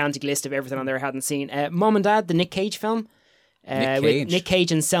gigantic list of everything on there I hadn't seen. Mom and Dad, the Nick Cage film, Nick with Cage? Nick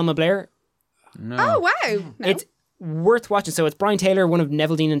Cage and Selma Blair. No. Oh wow. No. It's worth watching. So it's Brian Taylor, one of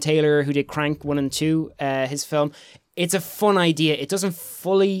Neville Dean and Taylor, who did Crank 1 and 2, his film. It's a fun idea. It doesn't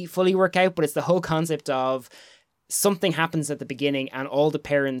fully work out, but it's the whole concept of something happens at the beginning and all the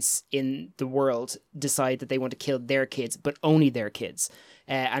parents in the world decide that they want to kill their kids, but only their kids.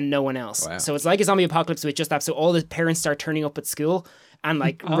 And no one else. Wow. So it's like a zombie apocalypse with just that. So all the parents start turning up at school and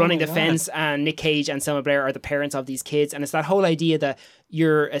like running my the God. fence, and Nick Cage and Selma Blair are the parents of these kids. And it's that whole idea that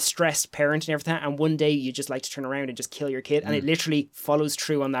you're a stressed parent and everything, and one day you just like to turn around and just kill your kid. And it literally follows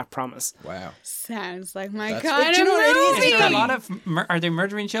through on that promise. Wow. Sounds like my That's- kind do you know what it is? movie. Is there a lot of are they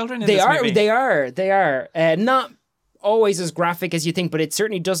murdering children in They this are, movie? they are. Not always as graphic as you think, but it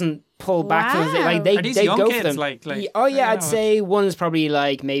certainly doesn't pull back from Wow. like they Are these they young go kids, for them. like- oh yeah, I I'd don't know. say one is probably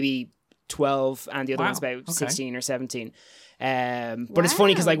like maybe 12 and the other Wow, one's about okay. 16 or 17. But it's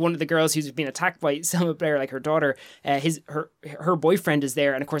funny because like one of the girls who's been attacked by Selma Blair, like her daughter, her boyfriend is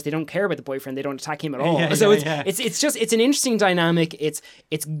there, and of course they don't care about the boyfriend; they don't attack him at all. Yeah, so yeah, it's an interesting dynamic. It's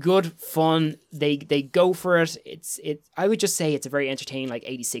good fun. They go for it. I would just say it's a very entertaining, like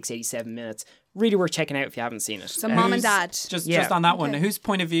 86, 87 minutes. Really worth checking out if you haven't seen it. So mom and dad. Just Yeah. on that one, Okay. whose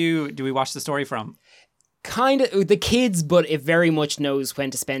point of view do we watch the story from? Kind of the kids, but it very much knows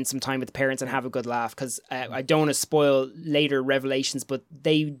when to spend some time with the parents and have a good laugh, because I don't want to spoil later revelations, but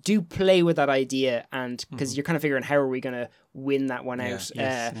they do play with that idea, and because you're kind of figuring how are we going to win that one out.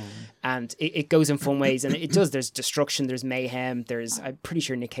 And it goes in fun ways, and it does. There's destruction, there's mayhem, I'm pretty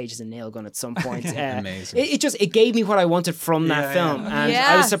sure Nick Cage has a nail gun at some point. Amazing. It gave me what I wanted from that film, and I was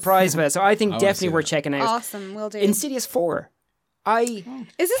Yes. surprised by it. So I think wanna see definitely worth that. checking out. Awesome, will do. Insidious 4. I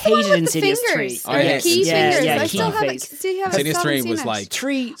Is this the hated one with Insidious the fingers? 3. Oh, Or the yes. key Yeah, fingers. yeah, I key still have it. face. See, I Insidious still 3 haven't was seen like it.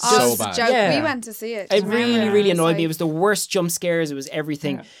 3 Oh, so it's a bad. joke. Yeah. We went to see it. It Do you remember? really, really It's annoyed me. like- It was the worst jump scares. It was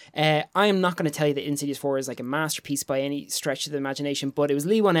everything. I am not going to tell you that Insidious 4 is like a masterpiece by any stretch of the imagination, but it was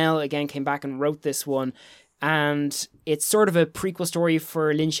Lee Whannell, again, came back and wrote this one. And it's sort of a prequel story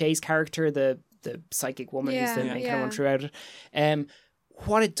for Lin Shaye's character, the psychic woman who's the Yeah, main kind yeah. of one throughout it.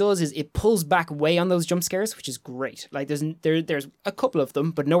 What it does is it pulls back way on those jump scares, which is great. Like there's a couple of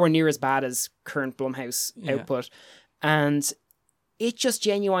them, but nowhere near as bad as current Blumhouse output. And it just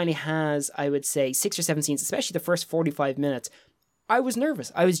genuinely has, I would say, 6 or 7 scenes, especially the first 45 minutes. I was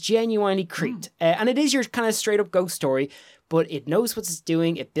nervous. I was genuinely creeped. And it is your kind of straight up ghost story, but it knows what it's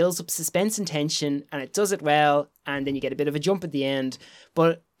doing. It builds up suspense and tension, and it does it well. And then you get a bit of a jump at the end.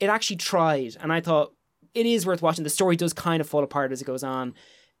 But it actually tried. And I thought, it is worth watching. The story does kind of fall apart as it goes on.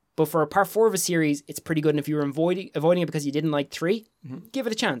 But for a part 4 of a series, it's pretty good. And if you were avoiding it because you didn't like 3, give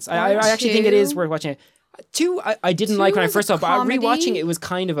it a chance. I actually think it is worth watching. 2, I didn't 2 like when I was first a saw it, but comedy. rewatching it was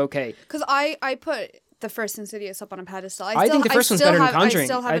kind of okay. Because I put the first Insidious up on a pedestal. I think the first one's better than Conjuring.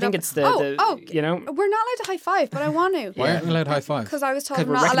 I I think it's the you know. We're not allowed to high five, but I want to. Why aren't we allowed high five? Because I was told 'Cause I'm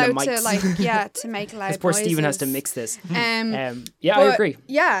we're not wrecking allowed the to mics. to make loud Because poor noises. Stephen has to mix this. Yeah, I But, agree.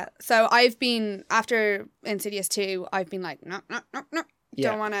 Yeah, so I've been after Insidious 2. I've been like, no,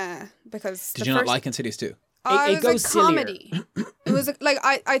 Yeah. don't want to because. Did the you not first, like Insidious 2? It was goes a sillier. comedy. It was like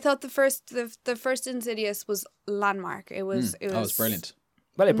I thought the first Insidious was landmark. It was That was brilliant.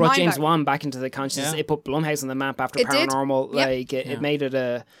 Well, it brought Mind James blowing. Wan back into the consciousness. Yeah. It put Blumhouse on the map after It did. Paranormal. Yep. Like it made it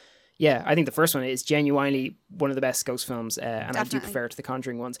a. Yeah, I think the first one is genuinely one of the best ghost films, and I do Definitely. prefer it to the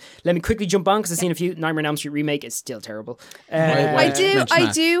Conjuring ones. Let me quickly jump on because I've seen a few. Nightmare on Elm Street remake is still terrible. Why- I do. mention I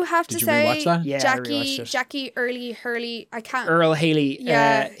that. do have to Did you say, rewatch that? Yeah, I rewatched it. Jackie Early Hurley. I can't. Earl Haley.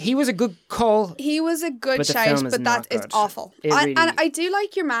 Yeah. He was a good call. He was a good But the shout, film is but not that is good. awful. It And really- I do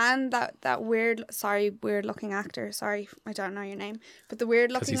like your man, that weird looking actor. Sorry, I don't know your name, but the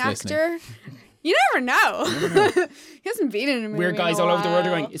weird looking he's actor. You never know. He hasn't been in a movie. Weird guys in a all over the world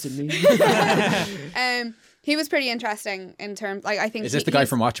are while. going, is it me? He was pretty interesting in terms. Like I think. Is this the guy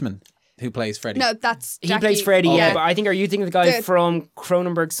from Watchmen who plays Freddy? No, that's He Jackie. plays Freddy, yeah. Yeah. But I think, are you thinking of the guy The- from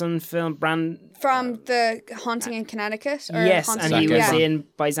Cronenberg's son film, From the Haunting in Connecticut. Or yes, Haunting and he Zac was Efron. in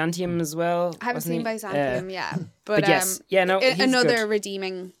Byzantium as well. I haven't wasn't seen he? Byzantium, yeah. But, yes, yeah, no, he's another good.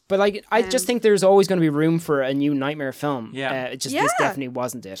 redeeming. But like, I just think there's always going to be room for a new Nightmare film. Yeah. It just Yeah. this definitely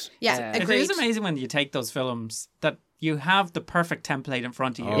wasn't it. Yeah, It agreed. is amazing when you take those films that you have the perfect template in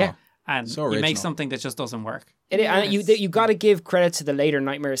front of you. Oh. Yeah. And So you make original. something that just doesn't work. And you got to give credit to the later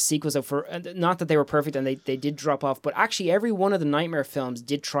Nightmare sequels though, for not that they were perfect and they did drop off, but actually every one of the Nightmare films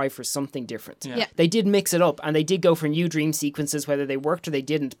did try for something different. Yeah. They did mix it up and they did go for new dream sequences, whether they worked or they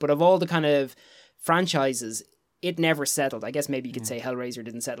didn't. But of all the kind of franchises, it never settled. I guess maybe you could say Hellraiser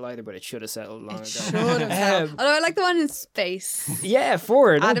didn't settle either, but it should have settled long ago. Should have settled. Although I like the one in space. Yeah,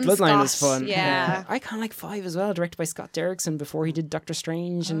 4. No, Adam Bloodline was Scott, fun. yeah. I kind of like 5 as well, directed by Scott Derrickson before he did Doctor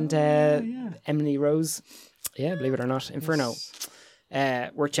Strange and Emily Rose. Yeah, believe it or not, Inferno.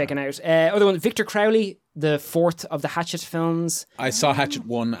 Worth checking out. Other one, Victor Crowley, the 4th of the Hatchet films. I saw Hatchet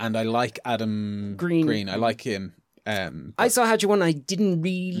 1 and I like Adam Green. I like him. I saw Hatchet 1 and I didn't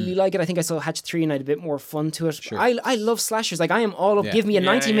really like it. I think I saw Hatchet 3 and I had a bit more fun to it. Sure. I love slashers. Like, I am all up. Yeah. Give me a Yeah,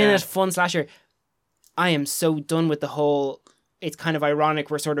 90-minute yeah. fun slasher. I am so done with the whole... It's kind of ironic.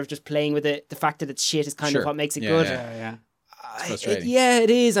 We're sort of just playing with it. The fact that it's shit is kind Sure. of what makes it Yeah, good. yeah. Yeah. frustrating. It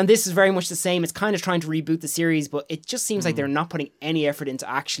is. And this is very much the same. It's kind of trying to reboot the series, but it just seems like they're not putting any effort into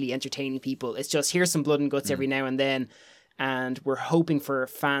actually entertaining people. It's just, here's some blood and guts every now and then. And we're hoping for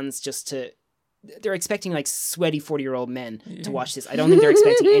fans just to... They're expecting like sweaty 40-year-old men to watch this. I don't think they're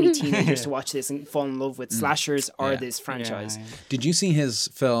expecting any teenagers to watch this and fall in love with slashers or Yeah. this franchise. Yeah. Did you see his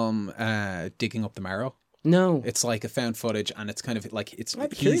film Digging Up the Marrow? No. It's like a found footage, and it's kind of like it's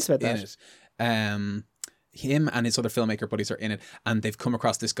I'd be curious about in that. it. Him and his other filmmaker buddies are in it, and they've come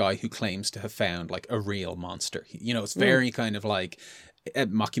across this guy who claims to have found like a real monster. You know, it's very kind of like a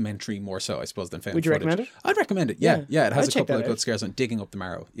mockumentary more so, I suppose, than found Would you footage. recommend it? I'd recommend it. Yeah, yeah. It has I'd a check couple that of good out. scares on Digging Up the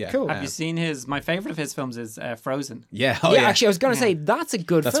Marrow. Yeah, Cool. Have you seen his? My favorite of his films is Frozen. Yeah, Actually, I was going to say that's a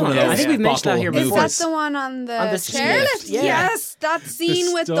good That's film. one of those I think we've mentioned that bottle here movies. Is before. that the one on the, On the chairlift? lift, yeah. Yes, that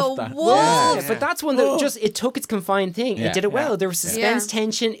scene with the stuff that- wolf. Yeah, but that's one that just it took its confined thing. Yeah. It did it well. Yeah. There was suspense, Yeah.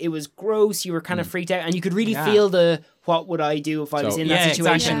 tension. It was gross. You were kind of freaked out, and you could really Yeah. feel the what would I do if I was So- in Yeah, that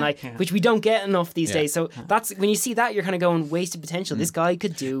situation, exactly. like Yeah. which we don't get enough these Yeah. days. So that's when you see that you're kind of going wasted potential. This guy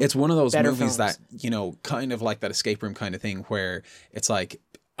could do. It's one of those better movies films. that, you know, kind of like that escape room kind of thing where it's like,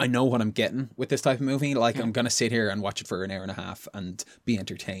 I know what I'm getting with this type of movie. Like, I'm going to sit here and watch it for an hour and a half and be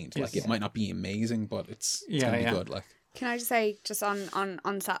entertained. Like, it might not be amazing, but it's Yeah, going to yeah. be good. Like, Can I just say, just on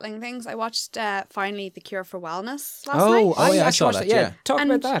unsettling things, I watched finally The Cure for Wellness last oh, night. Oh, yeah, I actually saw watched that, Yeah, yeah. talk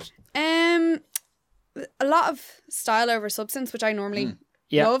And- about that. A lot of style over substance, which I normally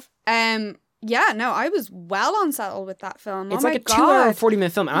Yeah. love. Yeah, no, I was well unsettled with that film. It's oh like my a 2 hour, God.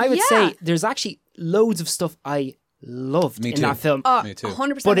 40-minute film. And I would Yeah. say there's actually loads of stuff I loved Me in too. that film. Me too.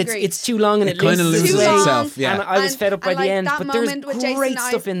 100% But agree. it's too long and it kind of loses loses Too long. itself. Yeah. And I was fed up by and the like end, that but there's moment with Jason great Isaac-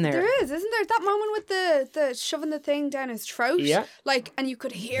 stuff in there. There is, isn't there? That moment with the shoving the thing down his throat. Yeah. Like, and you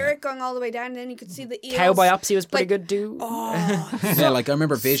could hear it going all the way down, and then you could see the eels. Cow biopsy was pretty like- good too. Oh, yeah, like I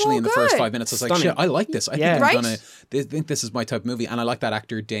remember visually in the first good. 5 minutes, I was like, Stunning. shit, I like this. I Yeah. think I'm Right? gonna. They think this is my type of movie, and I like that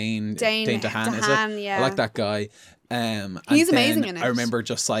actor Dane DeHaan. Is DeHaan, it? yeah. I like that guy. And He's then amazing in it. I remember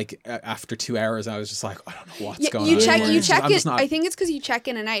just like after 2 hours, I was just like, I don't know what's going you on. check. anymore. You It's just- check I'm in. just not- I think it's because you check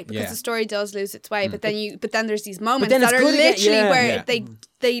in and out because Yeah. the story does lose its way. But then there's these moments then that it's are good again, literally yeah. where Yeah.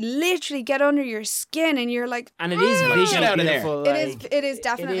 they literally get under your skin, and you're like, And it is "Ah." visually out of there. beautiful. It is It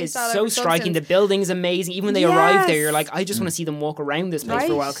definitely is style so over striking. The substance. building's amazing. Even when they arrive there, Yes. you're like, I just want to see them walk around this place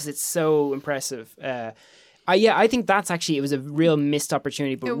for a while Right. because it's so impressive. I think that's actually, it was a real missed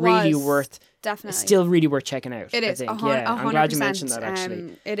opportunity, but It really was, worth, definitely. still really worth checking out. It I is. think. 100%. Yeah, I'm glad you mentioned that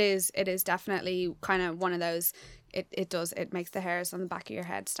actually. It is definitely kind of one of those. It makes the hairs on the back of your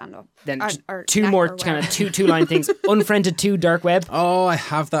head stand up. Then Or two neck more or kind of wherever. two line things. Unfriended 2 Dark Web. Oh, I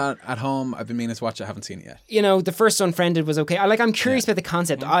have that at home. I've been meaning to watch it. I haven't seen it yet. You know, the first Unfriended was okay. I'm curious about the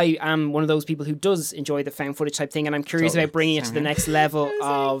concept. I am one of those people who does enjoy the found footage type thing, and I'm curious Totally. about bringing it to the next level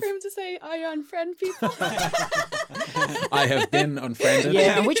of. For him to say, I unfriend people. I have been unfriended.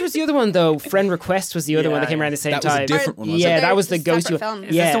 Yeah, and which was the other one though? Friend Request was the other one that came around the same That was a time. different one, wasn't Yeah, it? that was the They're ghost separate one. films.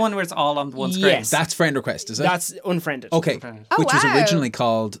 Is Yeah, this the one where it's all on one screen? Yes. That's Friend Request, is it? that's Unfriended. okay. Oh, Which was wow. originally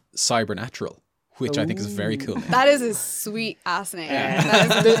called Cybernatural, which I think is a very cool name. That is a sweet ass name.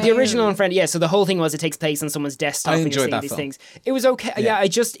 That is The amazing. original Unfriended, yeah. So the whole thing was it takes place on someone's desktop. I and you're enjoyed seeing that these film. things. It was okay. Yeah,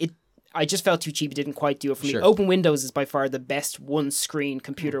 I just felt too cheap. It didn't quite do it for me. Sure. Open Windows is by far the best one-screen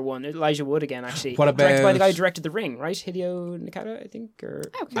computer one. Elijah Wood again, actually. What Directed by the about- guy who directed The Ring, right? Hideo Nakata, I think? Or...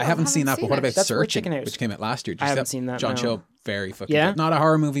 I haven't seen that, but what about That's worth Searching, checking out. which came out last year? Did I you see haven't seen that, John no. Cho, very fucking Yeah? good. Not a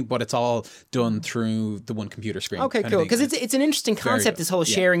horror movie, but it's all done through the one computer screen. Okay, kind of cool. thing. Because it's an interesting very concept, good. this whole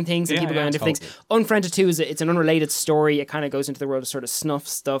Yeah. sharing things and Yeah, people going yeah, into things. totally. Unfriended 2 it's an unrelated story. It kind of goes into the world of sort of snuff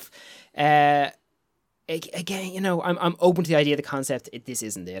stuff. Again, you know, I'm open to the idea of the concept. This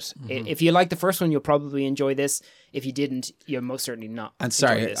isn't it. Mm-hmm. If you like the first one, you'll probably enjoy this. If you didn't, you're most certainly not. And enjoy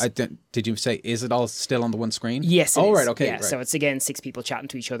sorry, this. did you say, is it all still on the one screen? Yes. Oh, it is. right, okay. Yeah, right. so it's again 6 people chatting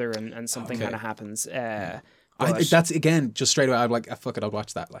to each other and something Okay. kind of happens. That's again just straight away. I'm like, fuck it, I'll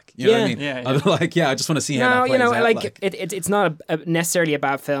watch that. Like, you know what I Yeah. mean? Yeah, I'm like, I just want to see how No, that plays you know, out. like it's not necessarily a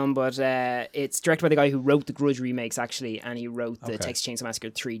bad film, but it's directed by the guy who wrote the Grudge remakes, actually, and he wrote the Okay. Texas Chainsaw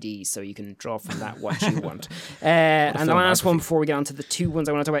Massacre 3D, so you can draw from that what you want. And the last one before we get on to the 2 ones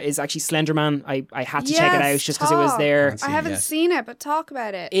I want to talk about is actually Slenderman. I had to check it out just because it was talk. there. I haven't yet. seen it, but talk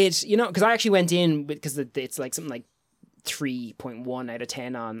about it. It, you know, because I actually went in because it's like something like 3.1 out of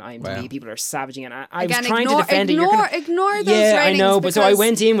 10 on IMDb. Wow. People are savaging it. I was Again, trying to defend it. You're ignore those yeah, I ratings. know, but so I because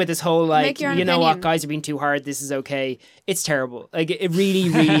went in with this whole like, Make your own you know what, opinion. guys are being too hard. This is okay. It's terrible. Like it really,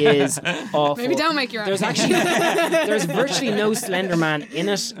 really is awful. Maybe don't make your own. There's opinion. actually there's virtually no Slenderman in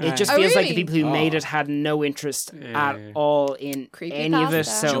it. It just Oh, feels like the really? people who made it had no interest at all in any of it.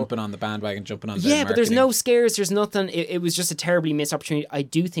 Creepypasta. So jumping on the bandwagon, jumping on the yeah, but there's marketing. no scares. There's nothing. It was just a terribly missed opportunity. I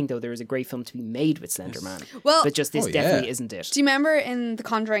do think though there is a great film to be made with Slenderman. Well, but just this Oh, yeah. definitely isn't it. do you remember in The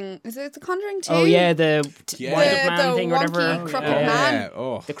Conjuring? Is it The Conjuring 2? Oh yeah, the Yeah. wind up man The thing or whatever. wonky, crooked Oh, man. yeah.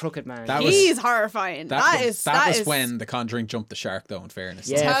 Oh, The crooked man. That was- He's horrifying. that was is when The Conjuring jumped the shark, though. In fairness,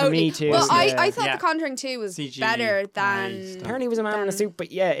 Yeah, for me too. Well, Yeah. I thought Yeah. The Conjuring 2 was CG better eyes than. stuff. Apparently, he was a man in a Then- suit,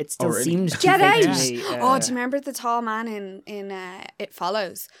 but yeah, it still really? seems too Get fake to out! me. Oh, do you remember the tall man in It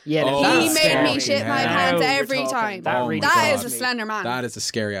Follows? Yeah, Oh, He that's made me scary. shit my Yeah. pants Now you're every talking. time. That Oh really my That God. is a Slender Man. that is a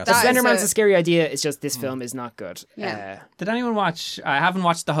scary ass. That is Slenderman's a- a scary idea. It's just this film is not good. Yeah. Did anyone watch? I haven't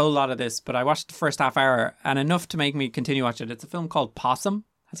watched the whole lot of this, but I watched the first half hour and enough to make me continue watching it. It's a film called Possum.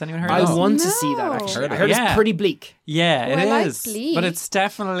 Has anyone heard I of it? want to see that No. actually. Heard I of heard it. it's Yeah. pretty bleak. Yeah, Oh, I like it is. Bleak. But it's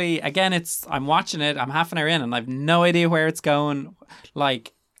definitely again. I'm watching it. I'm half an hour in, and I've no idea where it's going.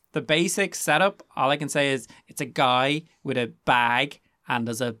 Like the basic setup, all I can say is it's a guy with a bag and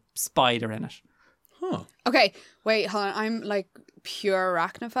there's a spider in it. Huh. Okay, wait, hold on. I'm like pure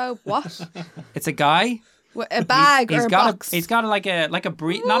arachnophobe. What? It's a guy. A bag or a box? He's got like a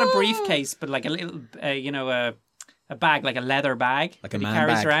brief, not a briefcase, but like a little, a bag, like a leather bag Like a that he man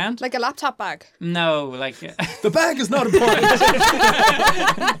carries bag. around. Like a laptop bag. No, like The bag is not important.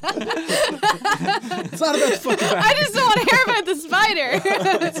 It's not about the fucking bag. I just don't want to hear about the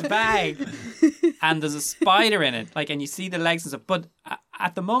spider. it's a bag, and there's a spider in it. Like, and you see the legs and stuff. But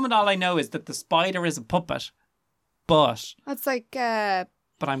at the moment, all I know is that the spider is a puppet. But That's like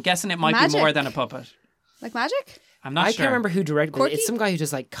I'm guessing it might Magic. be more than a puppet. magic? I'm not I sure. can't remember who directed it. Corky? It's some guy who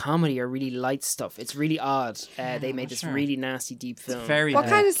does like comedy or really light stuff. It's really odd. They made this sure. really nasty deep film. Very. What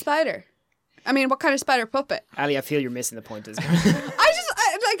kind of spider? I mean, what kind of spider puppet? Ali, I feel you're missing the point.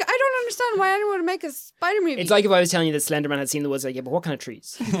 I don't understand why anyone would make a spider movie. It's like if I was telling you that Slenderman had seen the woods. Like, yeah, but what kind of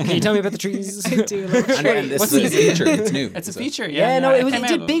trees? Can you tell me about the trees? I do love And this What's is a these? feature. It's new. It's a is it? feature. Yeah, Yeah, no, it came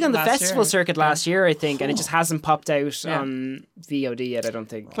did out big on the last festival year. circuit last year, I think, and it just hasn't popped out Yeah. on VOD yet. I don't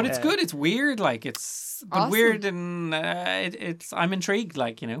think. But it's good. It's weird. Like it's but Awesome. weird, and it's. I'm intrigued.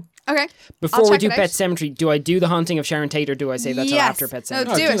 Like okay. Before I'll we check do it out. Pet Cemetery, do I do the Haunting of Sharon Tate or do I save that till Yes. after Pet No,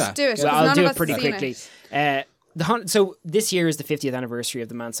 Cemetery? do do it. that. Do it. Well, 'cause I'll none do of it us pretty have seen quickly. it. So this year is the 50th anniversary of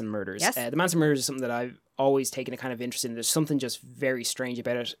the Manson murders. Yes. The Manson murders is something that I've always taken a kind of interest in. There's something just very strange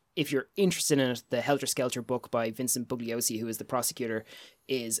about it. If you're interested in it, the Helter Skelter book by Vincent Bugliosi, who is the prosecutor,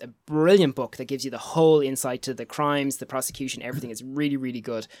 is a brilliant book that gives you the whole insight to the crimes, the prosecution, everything. It's really, really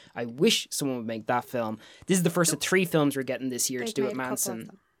good. I wish someone would make that film. This is the first of 3 films we're getting this year to They've do made with a couple of Manson.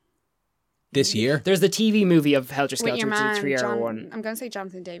 them. This year. There's the TV movie of Helter With your Skelter, which is man, a 3-hour John, one. I'm going to say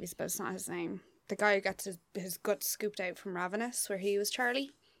Jonathan Davis, but it's not his name. The guy who got his guts scooped out from Ravenous, where he was Charlie.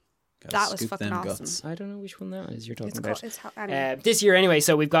 Gotta That was scoop fucking them awesome. guts. I don't know which one that is you're talking It's about. called, anyway. This year, anyway,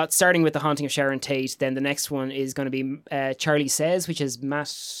 so we've got starting with The Haunting of Sharon Tate. Then the next one is going to be Charlie Says, which is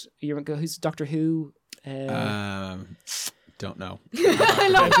Matt. Who's Doctor Who? Don't know. I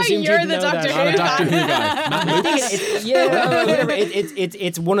love how presumed you're you'd the know that. Doctor I'm a Who Doctor guy. Who guy. Matt I Lucas? think whatever.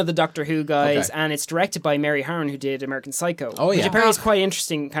 It's one of the Doctor Who guys, Okay. and it's directed by Mary Harron, who did American Psycho. Oh, which yeah. apparently is quite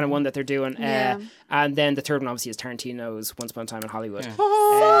interesting, kind of one that they're doing. Yeah. And then the third one, obviously, is Tarantino's Once Upon a Time in Hollywood.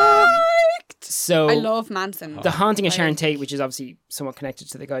 Yeah. So I love Manson. The Haunting of Sharon Tate, which is obviously somewhat connected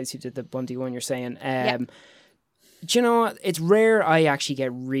to the guys who did the Bundy one. You're saying. do you know what? It's rare I actually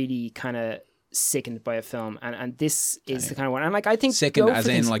get really kind of sickened by a film, and this is the kind of one. And like, I think Sickened go as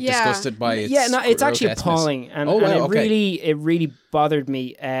for in things- like Yeah. disgusted by its yeah, no, it's actually grotesqueness. appalling, and, Oh, wow, and it okay. really bothered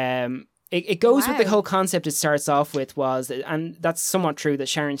me. It goes with the Wow. whole concept it starts off with was, and that's somewhat true, that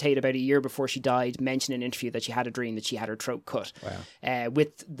Sharon Tate, about a year before she died, mentioned in an interview that she had a dream that she had her throat cut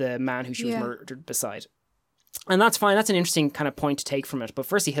with the man who she was Yeah. murdered beside. And that's fine. That's an interesting kind of point to take from it. But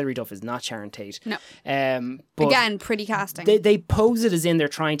firstly, Hilary Duff is not Sharon Tate. No. But Again, pretty casting. they pose it as in they're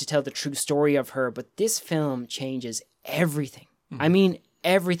trying to tell the true story of her, but this film changes everything. I mean,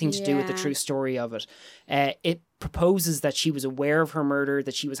 everything to do with the Yeah. true story of it. It proposes that she was aware of her murder,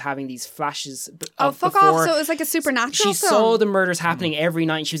 that she was having these flashes of fuck before. off. So it was like a supernatural She film. saw the murders happening every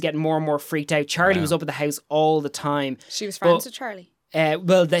night and she was getting more and more freaked out. Charlie was up at the house all the time. She was friends But- with Charlie.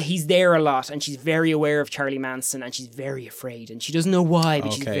 Well, that he's there a lot, and she's very aware of Charlie Manson, and she's very afraid, and she doesn't know why,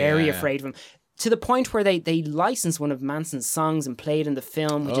 but she's Okay, very yeah. afraid of him. To the point where they licensed one of Manson's songs and played in the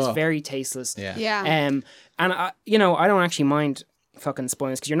film, which is very tasteless. Yeah. Yeah. And I don't actually mind fucking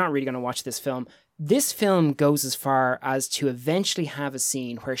spoilers because you're not really going to watch this film. This film goes as far as to eventually have a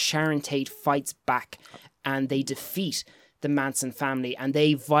scene where Sharon Tate fights back, and they defeat the Manson family, and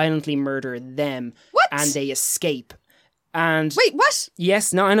they violently murder them, What? and they escape. And Wait, what?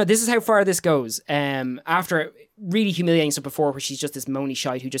 yes, no, I know. This is how far this goes. After really humiliating stuff before, where she's just this moany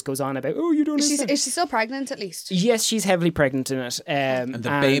shite who just goes on about, oh, you don't understand. Is she still pregnant at least? Yes, she's heavily pregnant in it. And the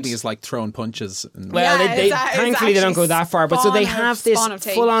baby is like throwing punches. And Well, Yeah, they it's thankfully they don't go actually that far, but so they spawn have of- this spawn of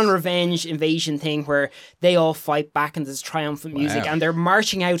Tate. full-on revenge invasion thing where they all fight back and there's triumphant music, Wow. and they're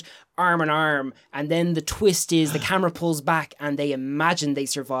marching out arm in arm, and then the twist is the camera pulls back and they imagine they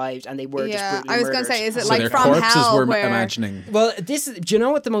survived and they were just Yeah, brutally I was going murdered. to say, is it so like their from corpses hell were where... imagining. Well, do you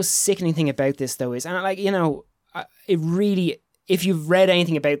know what the most sickening thing about this though is? And it really, if you've read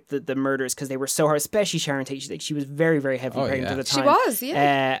anything about the murders, because they were so hard, especially Sharon Tate, she was very, very heavily Oh, pregnant yeah. at the She time. was,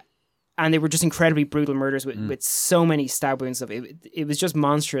 yeah. And they were just incredibly brutal murders with so many stab wounds. It was just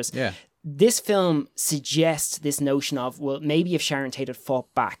monstrous. Yeah. This film suggests this notion of, well, maybe if Sharon Tate had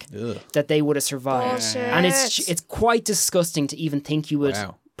fought back, that they would have survived. Bullshit. And it's quite disgusting to even think you would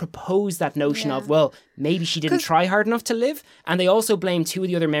Wow. propose that notion Yeah. of, well, maybe she didn't try hard enough to live. And they also blame two of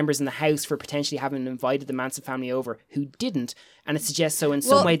the other members in the house for potentially having invited the Manson family over who didn't. And it suggests so in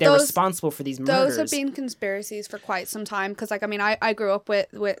some Well, way they're those- responsible for these murders. Those have been conspiracies for quite some time because, like, I mean, I grew up with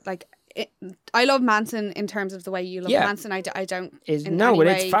like, I love Manson in terms of the way you love Yeah. Manson. I don't. Is in no, any but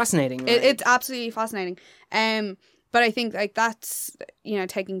way- it's fascinating. It's absolutely fascinating. But I think like that's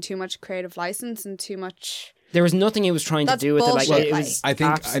taking too much creative license and too much. there was nothing it was trying to That's do with it. Like bullshit, it was I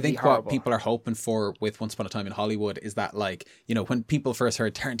think absolutely what horrible. people are hoping for with Once Upon a Time in Hollywood is that, like, when people first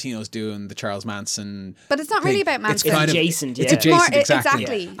heard Tarantino's doing the Charles Manson, But it's not really thing, about Manson. It's kind of- adjacent, It's yeah. adjacent, More- exactly.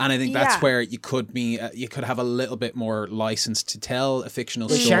 exactly. And I think that's Yeah. where you could be. You could have a little bit more license to tell a fictional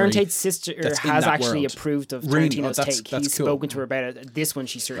Well, story. Sharon Tate's sister that's in has that actually world. approved of Really? Tarantino's Oh, that's take. cool. He's spoken to her about it. This one,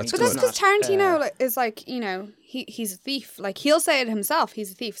 she certainly That's But does that's not. because Tarantino is like, he's a thief. Like, he'll say it himself.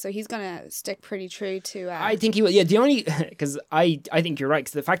 He's a thief, so he's gonna stick pretty true to. I think he will. Yeah, the only because I think you're right.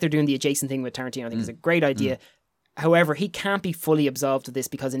 Because the fact they're doing the adjacent thing with Tarantino, I think is a great idea. However, he can't be fully absolved of this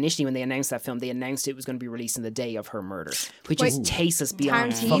because initially when they announced that film, they announced it was going to be released on the day of her murder, which is tasteless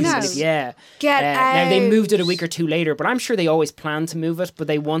beyond fucking Tarantino. belief. Yeah. Get Now they out. moved it a week or two later, but I'm sure they always planned to move it, but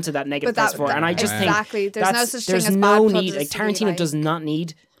they wanted that negative But press for it. And I just exactly. think There's no that's- such thing there's as no bad need. Like publicity, Tarantino like- does not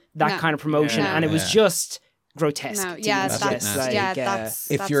need that No. kind of promotion, No. and it was Yeah. just grotesque. No, to yeah, use that's it. nasty.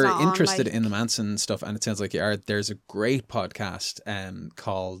 that's. If that's you're not on, interested like- in the Manson stuff, and it sounds like you are, there's a great podcast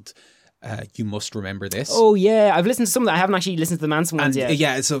called You Must Remember This. Oh yeah, I've listened to some of that. I haven't actually listened to the Manson ones And yet.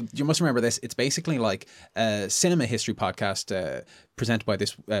 yeah, so You Must Remember This. It's basically like a cinema history podcast presented by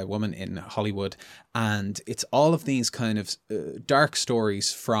this woman in Hollywood, and it's all of these kind of dark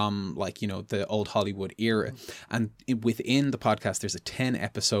stories from, like, the old Hollywood era. And within the podcast, there's a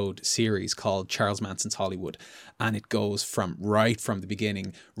 10-episode series called Charles Manson's Hollywood, and it goes from the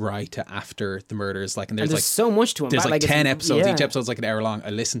beginning right to after the murders. Like, and And there's like so much to them. there's like it's- 10 episodes. yeah. Each episode's like an hour long. I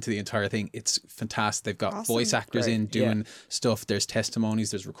listened to the entire thing. It's fantastic. They've got voice actors in doing stuff. There's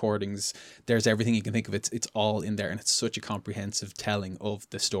testimonies. There's recordings. There's everything you can think of. It's all in there, and it's such a comprehensive telling of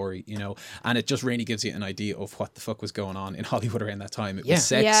the story, and it just really gives you an idea of what the fuck was going on in Hollywood around that time. It was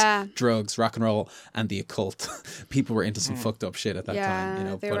sex, Yeah. drugs, rock and roll, and the occult. People were into some fucked up shit at that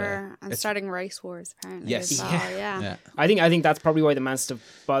time. They but, were and it's- starting race wars apparently. Yes. as well, yeah. yeah. I think that's probably why the man stuff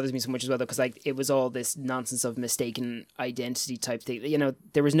bothers me so much as well, though, because like it was all this nonsense of mistaken identity type thing.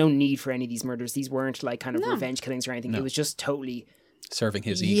 There was no need for any of these murders. These weren't like kind of revenge killings or anything. It was just totally serving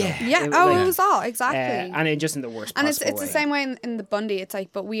his ego. Yeah. It was all exactly. and just in the worst and possible it's way. the same way in the Bundy. It's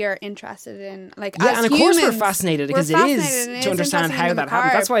like, but we are interested in as and of course we're humans, fascinated because we're it is fascinated and it to is understand interesting how in the that happened.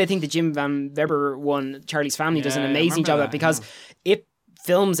 macabre. That's why I think the Jim Van Weber one, Charlie's Family, does an Yeah, I amazing remember job of that, it because it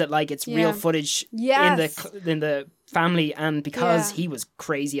films it like it's real footage Yes. in the family, and because Yeah. he was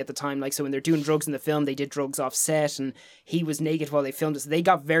crazy at the time, like, so when they're doing drugs in the film, they did drugs off set and he was naked while they filmed it, so they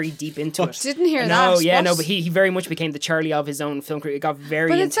got very deep into it. Didn't hear No, that. yeah, What? no, but he very much became the Charlie of his own film career. It got very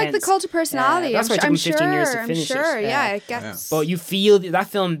But intense. it's like the cult of personality. That's why it took I'm him 15 years to I'm finish sure. it. Yeah, it gets. But you feel that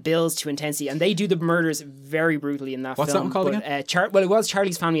film builds to intensity, and they do the murders very brutally in that What's film. that one called again? Well, it was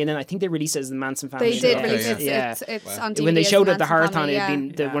Charlie's Family, and then I think they released it as the Manson Family. They did Okay, release yeah. it. It's on DVD When they as showed the it at the Manson Hearthon, Family, it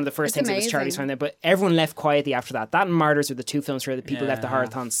had been one of the first It's things it was Charlie's amazing. Family. But everyone left quietly after that. That and Martyrs were the two films where the people left the Yeah.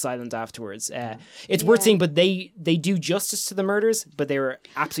 Hearthon silent afterwards. It's worth seeing, but they do justice to the murders, but they were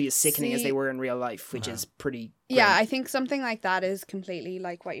absolutely as sickening as they were in real life, which is pretty. Yeah, grim. I think something like that is completely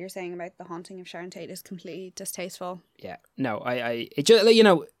like what you're saying about The Haunting of Sharon Tate is completely distasteful. Yeah, no, it just, you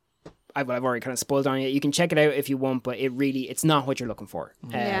know, I've already kind of spoiled on it. You can check it out if you want, but it's not what you're looking for.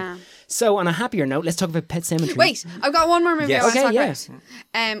 Yeah. So on a happier note, let's talk about Pet Sematary. Wait, I've got one more movie Yes. I want to Okay, talk yes.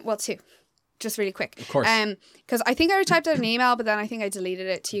 about. Well, two. Just really quick. Of course. Because I think I typed out an email, but then I think I deleted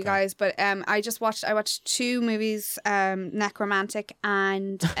it to you guys. But I watched two movies, Necromantic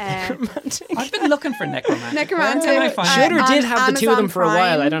and I've been looking for Necromantic. Necromantic. Where can I find it? Shudder on did have the two of them Amazon for a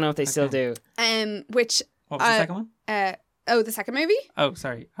while. Prime. I don't know if they still do. Which What was the second one? the second movie? Oh,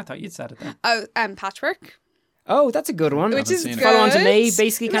 sorry. I thought you'd said it then. Patchwork. Oh, that's a good one. Which is seen it. good. Follow on to May,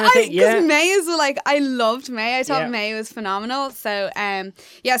 basically, kind of thing. Yeah. Because May is like, I loved May. I thought Yeah. May was phenomenal. So,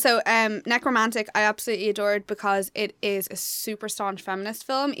 Necromantic, I absolutely adored because it is a super staunch feminist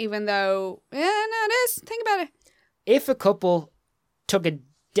film, even though, yeah, no, it is. Think about it. If a couple took a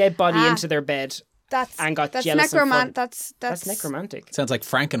dead body Ah. into their bed, That's And got that's jealous and fun. That's that's necromantic. Sounds like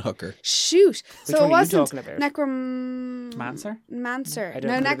Frankenhooker. Shoot. Which So one it are you wasn't talking about? Mancer? Mancer. I don't No,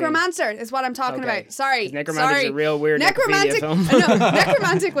 know what it Necromancer is what I'm talking Okay. about. Sorry. 'Cause Necromantic's sorry. a real weird Necromantic. necrophilia film. No,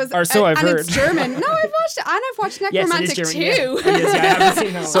 Necromantic was. Or so I've and heard. it's German. No, I've watched it, and I've watched Yes, it Necromantic is German. too. Yeah. Yes, yeah, I haven't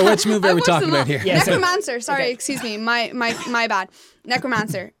seen that one. So which movie are we watched talking them all. about here? Yeah, so- Necromancer. Sorry, okay. excuse me. My bad.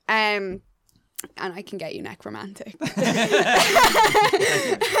 Necromancer. And I can get you Necromantic.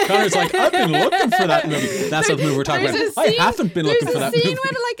 Connor's like, I've been looking for that movie. That's what movie we're talking about. There's a I scene- haven't been looking for that There's a movie.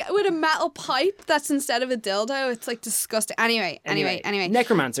 scene with a metal pipe that's instead of a dildo. It's like disgusting. Anyway.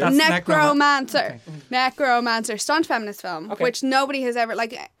 Necromancer. That's Necromancer. Necromancer. Staunch feminist film, Okay. which nobody has ever,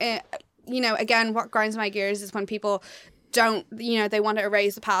 again, what grinds my gears is when people don't, they want to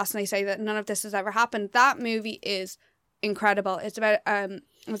erase the past and they say that none of this has ever happened. That movie is incredible. It's about,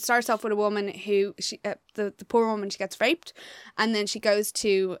 it starts off with a woman who, the poor woman, she gets raped and then she goes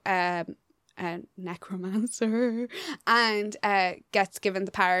to, a necromancer and gets given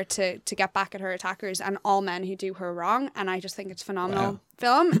the power to get back at her attackers and all men who do her wrong, and I just think it's a phenomenal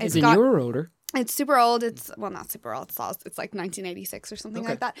film. Is it newer or older? It's super old. It's not super old. It's like 1986 or something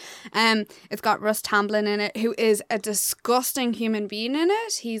like that. It's got Russ Tamblyn in it, who is a disgusting human being in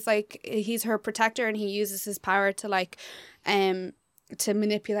it. He's her protector, and he uses his power to to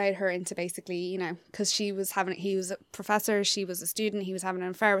manipulate her into basically, because he was a professor, she was a student, he was having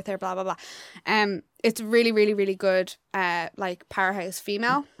an affair with her, blah blah blah. It's really, really, really good, powerhouse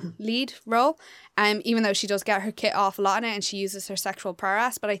female lead role. Even though she does get her kit off a lot in it, and she uses her sexual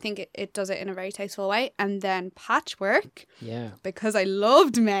prowess, but I think it does it in a very tasteful way. And then Patchwork, Yeah. because I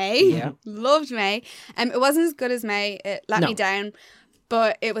loved May, Yeah. It wasn't as good as May. It let No. me down.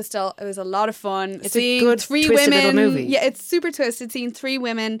 But it was a lot of fun. It's a seeing good, three twisted women. little movie. Yeah, it's super twisted. Seeing three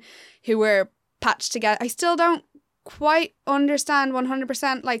women who were patched together. I still don't quite understand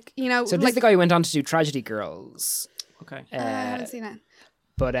 100%. So this is the guy who went on to do Tragedy Girls. Okay. I haven't seen it.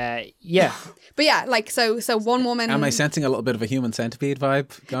 But yeah. But yeah, so one woman. Am I sensing a little bit of a Human Centipede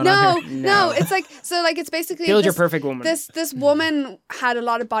vibe going on here? No. It's it's basically Build your perfect woman. This woman had a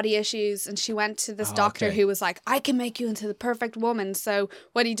lot of body issues, and she went to this doctor okay. who was like, "I can make you into the perfect woman." So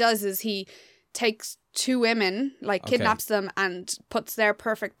what he does is he takes two women, kidnaps them, and puts their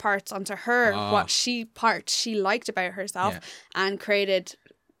perfect parts onto her, what she liked about herself, and created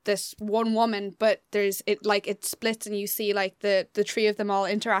this one woman. But there's it splits, and you see the three of them all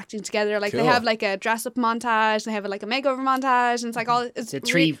interacting together. They Cool. have a dress up montage, they have a makeover montage, and it's all it's The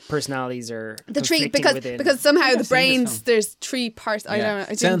three personalities are the three conflicting within. because somehow the this brains film. there's three parts. I don't know.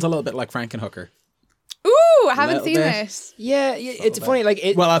 I Sounds a little bit like Frankenhooker. Ooh, I haven't Little seen bit. this. yeah, it's funny. Well,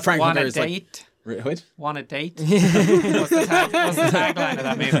 Want Frankenhooker a is like... date? Wait? Want a date? What's the tagline of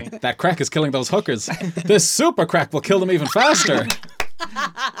that movie? That crack is killing those hookers. This super crack will kill them even faster.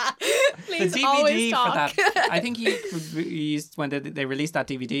 Please The always DVD for talk. that, I think you used when they released that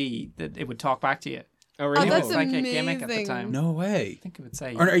DVD that it would talk back to you. Oh, Oh, really? that's It was like a gimmick at the amazing. time. No way. I think it would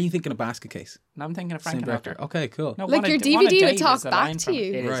say. Or are you thinking of Basket Case? No, I'm thinking of Same Frankenhooker. director. Okay, cool. No, Like What a- your What a DVD would Date talk is a back line to from- you.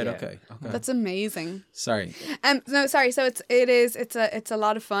 It is, Right. yeah. Okay. That's amazing. Sorry. No, sorry. So it's a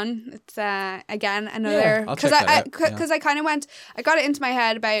lot of fun. It's again another I'll check that out. because I kind of I got it into my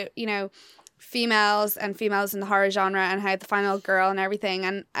head about females and females in the horror genre and how the final girl and everything,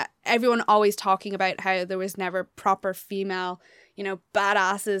 and everyone always talking about how there was never proper female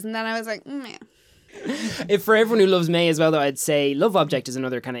badasses, and then I was like, yeah. If for everyone who loves May as well, though, I'd say Love Object is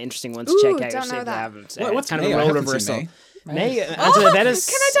another kind of interesting one to Ooh, check out. don't if know they that. haven't. What's it's kind May? of a I role haven't seen reversal. May. May, Angela Bettis.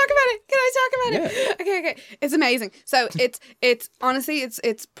 Can I talk about it? Okay. It's amazing. So it's honestly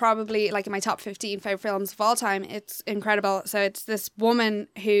it's probably like in my top 15 favorite films of all time. It's incredible. So it's this woman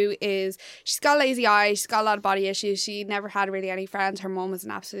who she's got a lazy eye, she's got a lot of body issues, she never had really any friends. Her mom was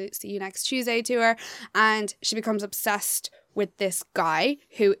an absolute see you next Tuesday to her, and she becomes obsessed with this guy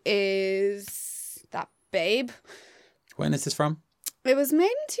who is that babe. When is this from? It was made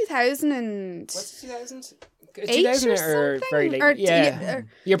in 2000 and What's 2000? 2000 or or something? very late. Or Yeah,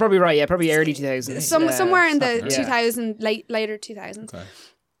 you're probably right. Yeah, probably early 2000s. somewhere in the something, yeah. 2000 later 2000s. Okay.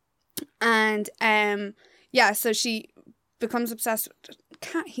 And so she becomes obsessed with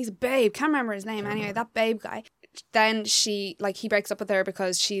he's a babe, can't remember his name anyway, that babe guy. Then he breaks up with her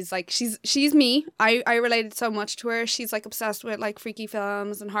because she's me. I related so much to her. She's like obsessed with like freaky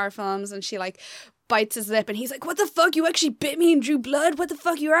films and horror films, and she like bites his lip and he's like, what the fuck, you actually bit me and drew blood, what the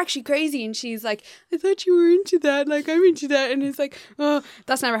fuck, you're actually crazy. And she's like, I thought you were into that, like I'm into that. And it's like, oh,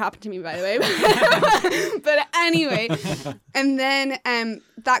 that's never happened to me, by the way. But anyway, and then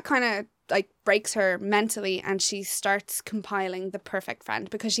that kind of like breaks her mentally, and she starts compiling the perfect friend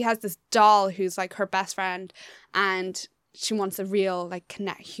because she has this doll who's like her best friend, and she wants a real like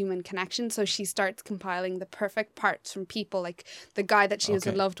human connection. So she starts compiling the perfect parts from people, like the guy that she was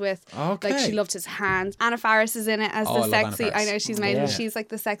in love with. Okay. Like she loved his hands. Anna Faris is in it as Oh, I the love Anna sexy. Faris. I know she's amazing. Yeah. She's like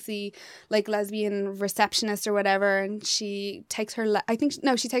the sexy like lesbian receptionist or whatever, and she takes her.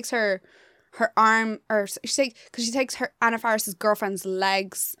 She takes her arm, or because she takes her Anna Faris's girlfriend's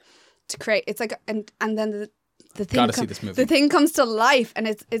legs to create. It's like and then the thing Gotta see this movie. the thing comes to life, and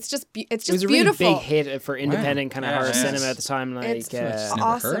it's just It was a beautiful. really big hit for independent kind of Yeah, horror it is. cinema at the time. Like, It's Never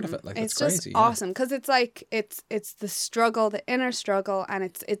awesome. heard of it. Like, it's it's just crazy, yeah. awesome because it's like it's the struggle, the inner struggle, and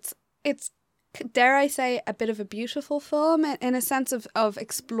it's dare I say a bit of a beautiful film in a sense of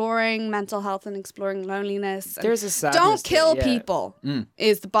exploring mental health and exploring loneliness. And There's a sadness don't kill to it, yeah. people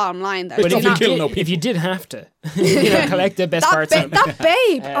is the bottom line though. But Do if not- if you did have to, collect the best parts out. that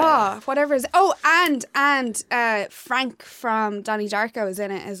babe, whatever is. Oh, and Frank from Donnie Darko is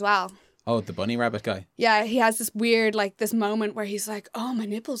in it as well. Oh, the bunny rabbit guy. Yeah, he has this weird, like, this moment where he's like, oh, my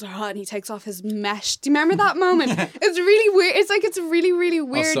nipples are hot, and he takes off his mesh. Do you remember that moment? It's really weird. It's a really, really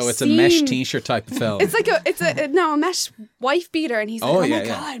weird Also, it's scene. a mesh t-shirt type of film. It's like a mesh wife beater, and he's like, Oh, oh yeah, my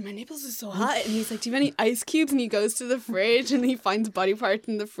yeah. God, my nipples are so hot. And he's like, do you have any ice cubes? And he goes to the fridge, and he finds body parts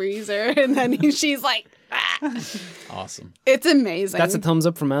in the freezer, and then she's like, Awesome. it's amazing. That's a thumbs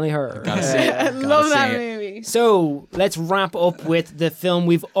up from Ali Horror. Gotta see it. I Gotta love see that it. movie. So let's wrap up with the film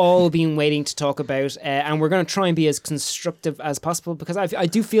we've all been waiting to talk about, and we're going to try and be as constructive as possible because I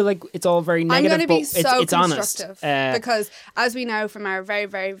do feel like it's all very I'm negative, going to be but so it's honest. constructive because, as we know from our very,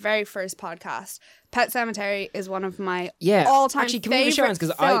 very, very first podcast, Pet Sematary is one of my all-time Actually, can we give a shout out?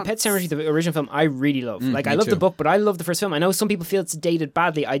 favorite Because Pet Sematary, the original film, I really love. Like, I me love the too. book, but I love the first film. I know some people feel it's dated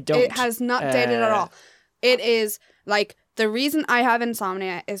badly. I don't. It has not dated at all. It is like the reason I have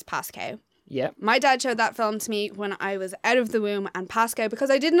insomnia is Pascal. Yeah. My dad showed that film to me when I was out of the womb, and Pascal, because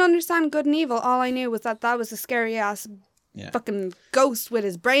I didn't understand good and evil, all I knew was that was a scary ass fucking ghost with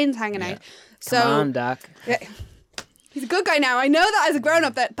his brains hanging out. So Come on, Doc. yeah, he's a good guy now. I know that as a grown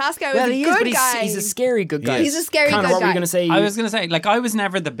up that Pascal Well, is a he good is, but guy. he's a scary good guy. He's a scary Connor, good what were you guy. going to say? I was going to say, like, I was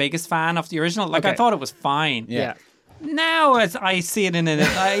never the biggest fan of the original. Like, I Okay. thought it was fine. Yeah. Now as I see it in it,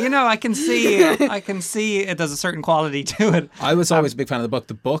 I can see it. There's a certain quality to it. I was always a big fan of the book.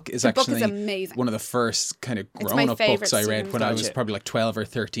 The book is book is actually amazing. one of the first kind of It's my grown-up favourite books I read Stephen when I was Gotcha. probably like 12 or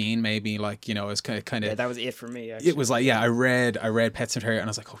 13, maybe. Like, you know, it was kind Yeah, of that was it for me, actually. it was like, I read Pet Sematary and I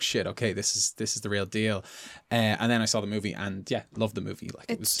was like, oh shit, okay, this is the real deal. And then I saw the movie and loved the movie. Like,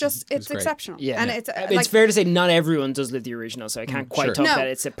 It's it was it's great. exceptional. Yeah. And it's It's like, fair to say not everyone does live the original, so I can't quite sure. talk No. that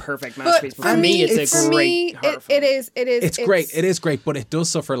it's a perfect but masterpiece. But for me, it's a great horror film. it is. It's great. It is great, but it does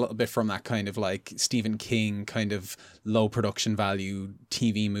suffer a little bit from that kind of like Stephen King kind of low production value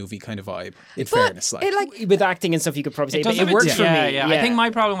TV movie kind of vibe. In fairness, like, it like With acting and stuff, you could probably say, It but does it have works its- for yeah, me. yeah. I think my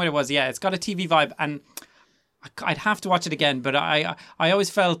problem with it was, it's got a TV vibe, and I'd have to watch it again, but I always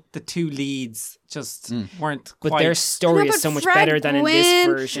felt the two leads just weren't But quite. their story No, is so but much Fred better than in this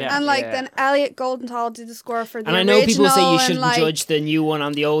Gwynne version. And like Yeah. then Elliot Goldenthal did the score for the And I original. know people say you and, shouldn't like, judge the new one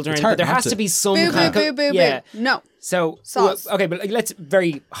on the older end, hard but there not has to. to be some Boo, kind boo, of boo, boo, yeah. boo. No. So Sauce. okay, but like, let's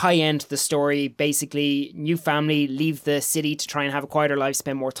very high end the story. Basically, new family leave the city to try and have a quieter life,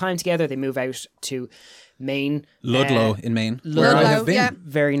 spend more time together. They move out to Maine. Ludlow in Maine, where I Ludlow, have been. yeah.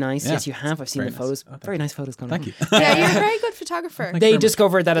 Very nice. Yeah. Yes, you have. I've seen Very the nice. photos. Oh, thank Very nice photos. Thank you. Yeah, you're a very good photographer. They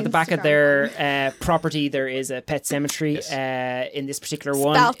discovered that at the back of Instagram their property there is a pet cemetery. In this particular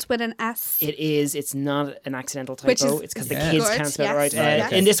one, Spelt with an S. it is. It's not an accidental typo. Which is it's because the Yeah. kids good, can't spell yes, it right.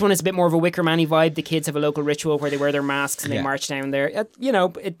 yes. In this one, it's a bit more of a Wicker Man-y vibe. The kids have a local ritual where they wear their masks and they Yeah. march down there. You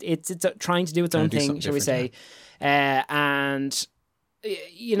know, it's trying to do its own do thing, something shall we say? different, And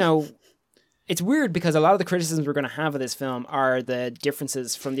you know. It's weird because a lot of the criticisms we're going to have of this film are the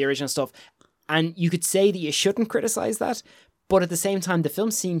differences from the original stuff. And you could say that you shouldn't criticize that, but at the same time, the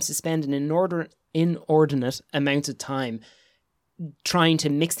film seems to spend an inordinate amount of time trying to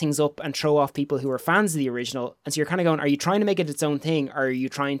mix things up and throw off people who are fans of the original. And so you're kind of going, are you trying to make it its own thing, or are you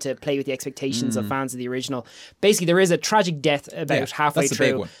trying to play with the expectations of fans of the original? Basically, there is a tragic death about Yeah, halfway that's the big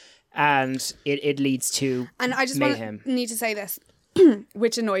through, one. and it leads to And I just mayhem. need to say this,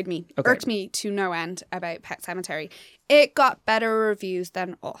 which annoyed me, Okay. irked me to no end about Pet Cemetery. It got better reviews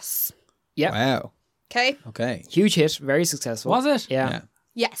than Us. Yeah, Wow. Okay? Okay. huge hit, very successful. Was it? Yeah. Yeah.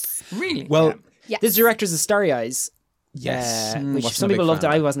 Yes. Really? Well, Yes. This director's a Starry Eyes, yes. which Wasn't some a big people loved.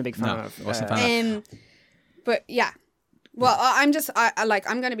 fan I of. wasn't a big fan No, of. wasn't a fan of. But yeah. Well, I'm just I'm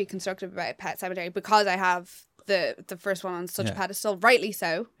going to be constructive about Pet Cemetery because I have the first one on such a Yeah. pedestal, rightly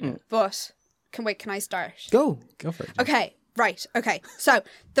so. But can I start? Go. Go for it. Okay, right. Okay. So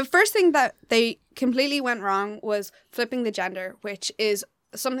the first thing that they completely went wrong was flipping the gender, which is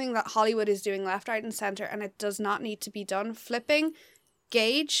something that Hollywood is doing left, right, and center, and it does not need to be done. Flipping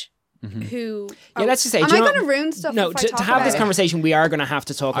Gage, who Yeah, let's just say. am do I you know- going to ruin stuff? No, if I to talk have about this it? conversation, we are going to have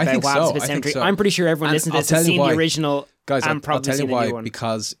to talk I about think what so, happens with I think Cemetery. so. I'm pretty sure everyone And listening to I'll this has tell you seen the why. original Guys, and I'll probably tell you seen the new why. one.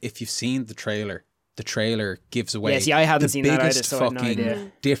 Because if you've seen the trailer gives away Yeah, see, I hadn't the seen that either, biggest so I had no fucking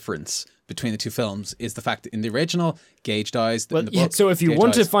idea. difference between the two films is the fact that in the original, Gage dies. Well, in the yeah, book, so if you Gage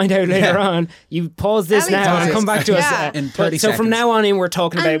want to dies. find out later Yeah. on, you pause this Ellie now and dies. come back to us. Yeah. In 30 so from seconds. now on in, we're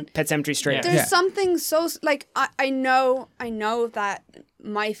talking And about Pet Cemetery straight. There's Yeah. something so like I know that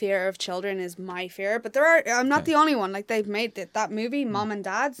my fear of children is my fear, but I'm not the only one. Like they've made that movie Mom and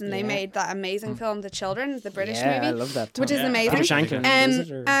Dad's, and they made that amazing film The Children, the British Yeah, movie. I love that. which is Yeah. amazing. Peter Shanklin, is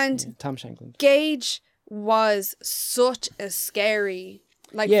it, or- and yeah, Tom Shanklin. Gage was such a scary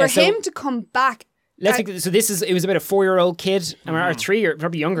Yeah, for so- him to come back. Let's think, so it was about a 4-year-old kid, or 3 or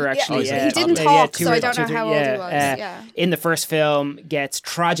probably younger actually. he didn't talk, so I don't know how old he was. Yeah. In the first film, gets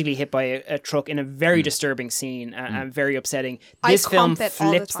tragically hit by a truck in a very disturbing scene and very upsetting. I This film comp it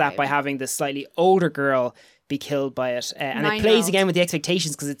all the flips that by time. having the slightly older girl be killed by it, and it 9-year-old. plays again with the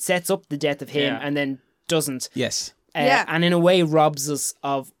expectations because it sets up the death of him Yeah. and then doesn't. Yes. Yeah. And in a way robs us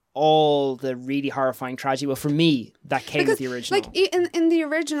of all the really horrifying tragedy. Well, for me, that came with the original. Like in the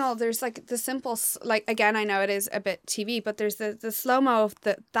original, there's like the simple like again, I know it is a bit TV, but there's the slow mo of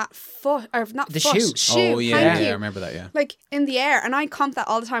that foot or not The foot, shoe. Oh yeah, thank yeah, you. I remember that. Yeah. Like in the air, and I comp that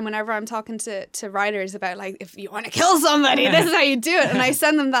all the time whenever I'm talking to writers about like if you want to kill somebody, this is how you do it, and I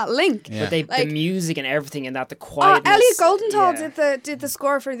send them that link. Yeah. But the like- music and everything and that, the Oh, quietness. Elliot Goldenthal yeah. did the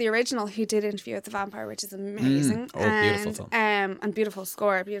score for the original. Who did Interview with the Vampire, which is amazing. Oh, beautiful film. And beautiful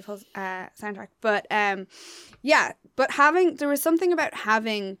score, beautiful soundtrack. But but there was something about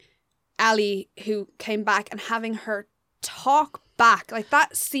having Ellie who came back and having her talk back, like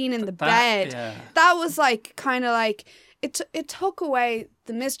that scene in the bed. yeah. That was like kind of like it took away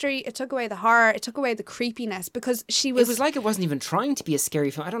the mystery, it took away the horror, it took away the creepiness because she was. It was like it wasn't even trying to be a scary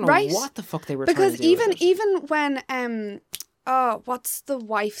film. I don't know Right. what the fuck they were trying because to do. with it. even when what's the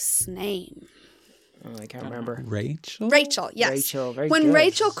wife's name? Oh, I can't remember. Rachel, yes. Rachel, very when good.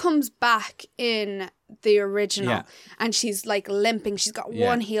 Rachel comes back in the original Yeah. and she's like limping, she's got Yeah.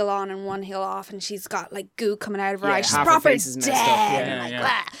 one heel on and one heel off, and she's got like goo coming out of her Yeah, eyes. She's half her proper face is messed dead, up. Yeah, and like yeah.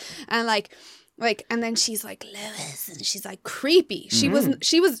 blah. And like, and then she's like Lewis, and she's like creepy. She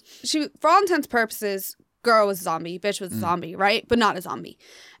Mm-hmm. was for all intents and purposes, girl was a zombie, bitch Mm. was a zombie, right? But not a zombie.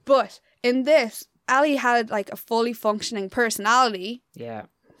 But in this, Ellie had like a fully functioning personality. Yeah.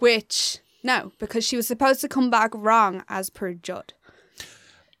 Which, no, because she was supposed to come back wrong as per Judd.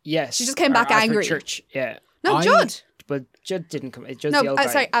 Yes. She just came Or back as per angry. Church. Yeah. No, I- Judd. but Judd didn't come. Judd's the No, old guy.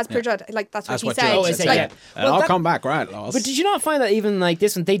 sorry, as per Judd, like that's what That's he what said. Judd I said. say, Like, yeah. And Well, I'll that- come back, right, Loss? But did you not find that even like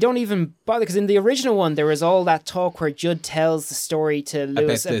this one, they don't even bother? Because in the original one, there was all that talk where Judd tells the story to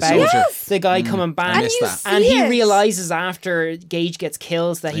Lewis the about soldier. Yes! the guy coming back. I missed you that. see And he it. realizes after Gage gets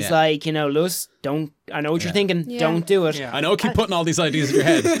killed that he's Yeah. like, Lewis, don't. I know what you're thinking. Yeah. Don't do it. Yeah. I know I keep putting all these ideas in your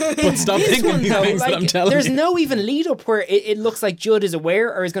head, but stop This thinking one, these though, things that like, I'm telling there's you. no even lead up where it looks like Judd is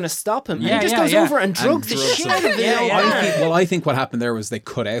aware or is going to stop him. And Yeah, he just yeah, goes yeah. over and drugs the drugs shit him. out of the Yeah, old yeah. man. I think what happened there was they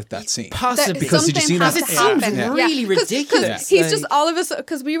cut out that scene. Possibly. Because did you see something that? has to It seems happen. really ridiculous. Because he's Like- just all of us.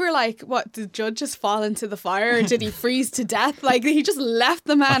 Because we were like, "What? Did Judd just fall into the fire? Or did he freeze to death? Like he just left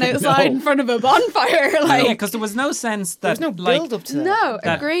the man outside know. in front of a bonfire? Like Yeah, because there was no sense that There's no build up to that. no,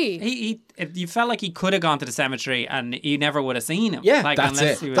 that agree. you felt like he could have gone to the cemetery and you never would have seen him. Yeah, like, That's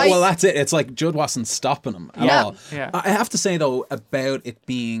unless it. he was- Well, that's it. It's like Judd wasn't stopping him at Yeah. all. Yeah. I have to say though about it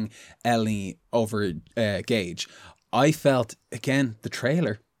being Ellie over Gage, I felt again the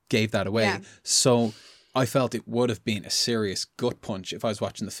trailer gave that away. Yeah. So I felt it would have been a serious gut punch if I was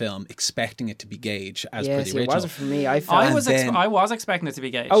watching the film expecting it to be Gage as per Yeah, the see, it original. wasn't for me. I felt. I was then- I was expecting it to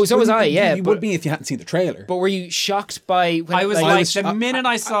be Gage. Oh, so was I. Yeah, you but, would be if you hadn't seen the trailer. but were you shocked by? When, I was I like, was- the minute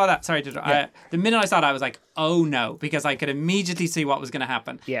I saw that, sorry, the minute I saw that, I was like, oh no, because I could immediately see what was going to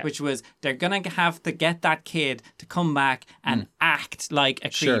happen, Yeah. which was they're going to have to get that kid to come back and act like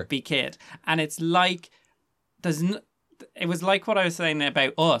a Sure. creepy kid. And it's like, it was like what I was saying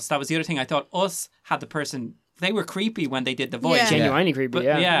about Us. That was the other thing. I thought Us had the person, they were creepy when they did the voice. Yeah. genuinely creepy. But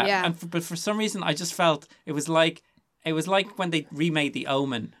Yeah. yeah, but for some reason, I just felt it was like when they remade The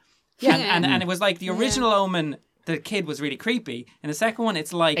Omen. Yeah. And it was like the original Omen. The kid was really creepy. In the second one,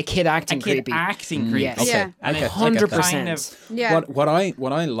 it's like A kid acting creepy. acting creepy. Yes. Okay. Yeah. And Okay. it's I get that. 100%. kind of Yeah.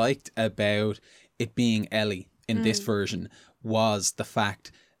 What I liked about it being Ellie in this version was the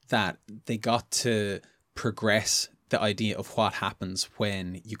fact that they got to progress the idea of what happens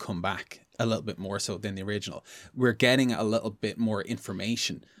when you come back a little bit more so than the original. We're getting a little bit more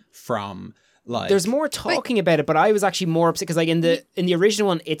information from like There's more talking about it, but I was actually more upset because, like in the original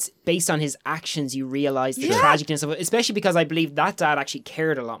one, it's based on his actions. You realize the tragicness of it, especially because I believe that dad actually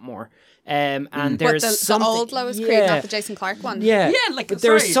cared a lot more. And What, there's the something, old Lois Creed, not the Jason Clark one. yeah, Yeah, like, but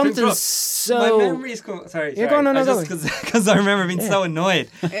there was sorry, something bro, so. my memory's sorry. Yeah, go on, no, I go just because I remember being so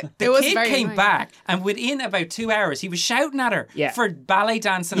annoyed. It The was kid very came annoying. back, and within about 2 hours, he was shouting at her Yeah. for ballet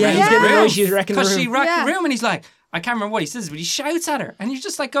dancing Yeah, around he was the getting room annoyed she was wrecking the because she room. wrecked Yeah. the room, and he's like, I can't remember what he says, but he shouts at her, and you're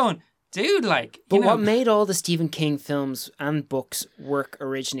just like going, dude, like. But you know, what made all the Stephen King films and books work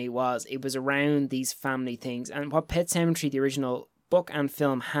originally was it was around these family things. And what Pet Sematary, the original book and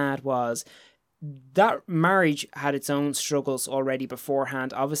film, had was that marriage had its own struggles already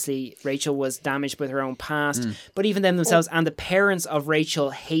beforehand. Obviously, Rachel was damaged with her own past, but even them themselves and the parents of Rachel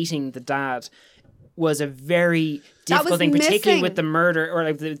hating the dad was a very That difficult was thing, particularly missing. with the murder or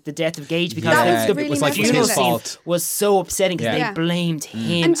like the death of Gage, because That was the really it was like it was funeral his scene fault. was so upsetting because Yeah. they blamed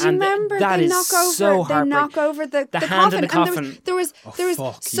him. And do you remember that they is knock over so they heartbreaking. knock over the hand coffin, in the and coffin. there was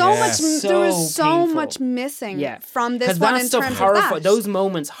fuck, so yeah. much So there was so painful. much missing Yeah, from this because one that in stuff terms of horrified. that. Those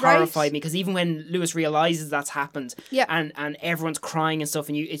moments Right. horrified me because even when Lewis realizes that's happened, Yeah. and everyone's crying and stuff,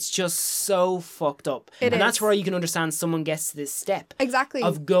 and it's just so fucked up. It and that's is. where you can understand someone gets to this step Exactly.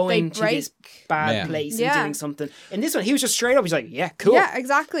 of going They to break. this bad Yeah. place Yeah. and doing something. In this one, he was just straight up. He's like, "Yeah, cool, Yeah,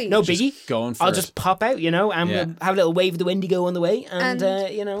 exactly. no Just biggie. going for I'll it. just pop out, and Yeah. we'll have a little wave of the Wendigo on the way, and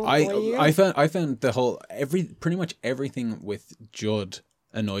away you go. I found the whole pretty much everything with Judd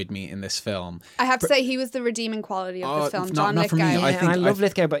annoyed me in this film. I have to say he was the redeeming quality of this film. not- John not for me. Lithgow. I Yeah, think and I love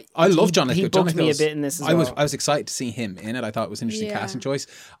Lithgow, but I love John Lithgow. He John bugged me a Lithgow's- bit in this as I well. was excited to see him in it. I thought it was an interesting Yeah. casting choice.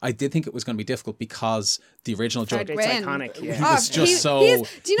 I did think it was going to be difficult because the original Judd It's Win. iconic. he Yeah. was just so. Do you know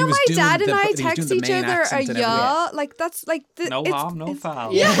he was my doing dad and the- I he was doing text the each main other a accent and everything. yeah? Like that's like no harm, no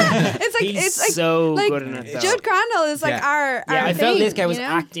foul. Yeah. It's like He's it's like so like good in it. Though. Judd Crandall is like Yeah. our Yeah, I felt thing, this guy was you know?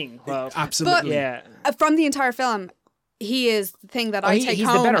 acting well. Absolutely. Yeah. From the entire film. He is the thing that I take he's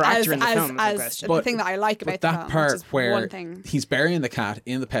the home better as, actor in the as, film, is the as question. the But- thing that I like about But the that film, part which is where one thing. he's burying the cat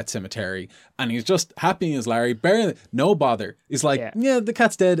in the pet cemetery and he's just happy as Larry, burying it, no bother. He's like, Yeah. yeah, the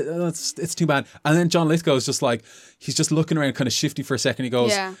cat's dead. It's too bad. And then John Lithgow is just like, he's just looking around kind of shifty for a second. He goes,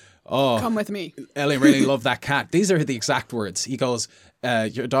 Yeah. oh, Come with me. Ellie really loved that cat. These are the exact words. He goes,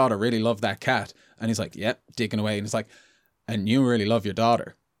 your daughter really loved that cat. And he's like, yep, digging away. And he's like, and you really love your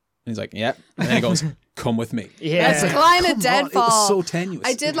daughter. And he's like, yep. And then he goes, come with me. Yeah. Let's climb a Come on, deadfall. It was so tenuous.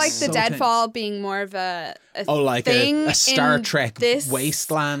 I did It like was the so deadfall tenuous. being more of a like thing a Star in Trek this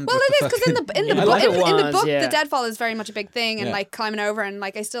wasteland. Well, with it the is because in the fucking- in the I book like it in the was, book yeah. the deadfall is very much a big thing and Yeah. like climbing over and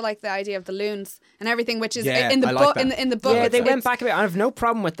like I still like the idea of the loons and everything, which is Yeah, in the I like book that. in the book. Yeah, they it's- went back a bit. I have no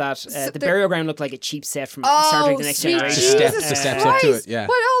problem with that. The there- burial ground looked like a cheap set from Oh, Star Trek: The Next sweet Generation. Jesus The steps up to Christ. it, yeah.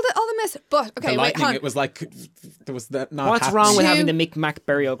 What all the myths? But okay, the wait, lightning. hold on. It was like there was that. Not What's happening. wrong with Two- having the Micmac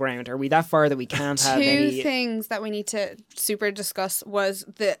burial ground? Are we that far that we can't have Two any? things that we need to super discuss was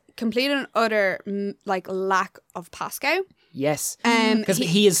the complete and utter like lack of Pascow. Yes, Um, because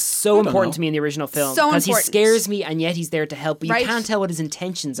he is so important know. to me in the original film. So Because he important. scares me, and yet he's there to help. But you Right. can't tell what his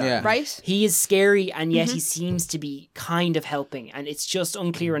intentions are. Yeah. Right. He is scary, and yet he seems to be kind of helping, and it's just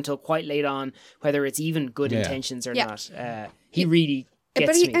unclear until quite late on whether it's even good Yeah. intentions or Yeah. not. He really But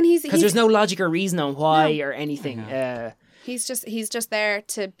gets he- me and he's- because there's he's- no logic or reason on why or anything. He's just there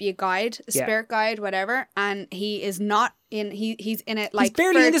to be a guide, a Yeah. spirit guide, whatever, and he is not in. He's in it like He's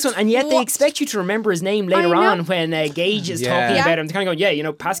barely for in this one, and yet they tw- expect you to remember his name later I know. on when Gage is Yeah. talking Yeah. about him. They're kind of going, "Yeah, you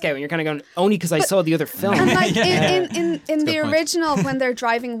know, Pascal," and you're kind of going, "Only because I saw the other film." And like in the good point. original, when they're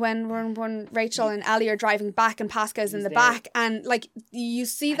driving, when Rachel and Ellie are driving back, and Pascal's in the there. back, and like you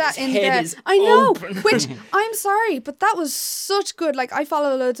see that his in head the is I know, open. which I'm sorry, but that was such good. Like I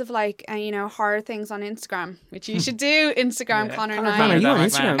follow loads of like horror things on Instagram, which you should do. Instagram Connor Connor, Nye. are you on Down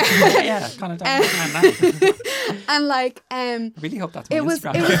Instagram? McMahon. Yeah, Connor Down McMahon. And like Really hope that's my it was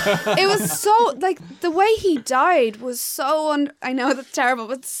Instagram. it was so like the way he died was so I know that's terrible,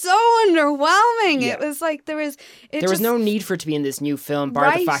 but so underwhelming. Yeah. It was like there was There was no need for it to be in this new film, bar the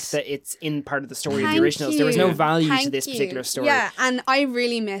Right. fact that it's in part of the story of Thank the originals. There was no you. value to Thank this you. particular story. Yeah, and I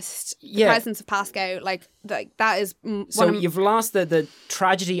really missed the Yeah. presence of Pascow. Like that is So one of, you've lost the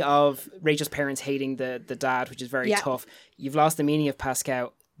tragedy of Rachel's parents hating the dad, which is very Yeah. tough. You've lost the meaning of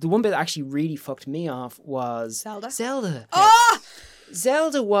Pascal. The one bit that actually really fucked me off was Zelda. Oh!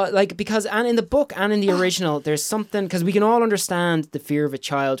 Zelda was like because and in the book and in the original there's something because we can all understand the fear of a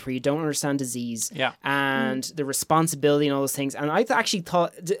child where you don't understand disease Yeah. and the responsibility and all those things, and I actually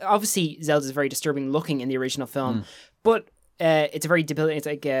thought obviously Zelda's very disturbing looking in the original film, but it's a very debilitating. It's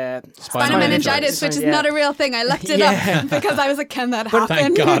like spinal meningitis, which is not a real thing. I looked it Yeah. up because I was like, can that happen?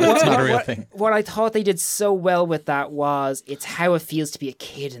 Thank God it's not a real thing. What I thought they did so well with that was it's how it feels to be a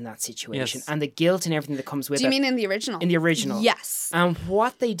kid in that situation Yes. and the guilt and everything that comes with Do you it. mean in the original? In the original. Yes. And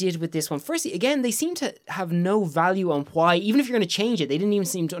what they did with this one, firstly, again, they seem to have no value on why, even if you're going to change it, they didn't even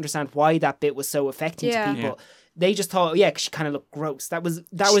seem to understand why that bit was so affecting Yeah. to people. They just thought, yeah, 'cause she kind of looked gross. That was She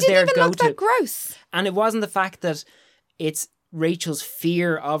their didn't even go look to. that gross. And it wasn't the fact that it's Rachel's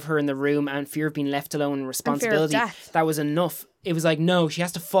fear of her in the room and fear of being left alone and responsibility death. that was enough. It was like, no, she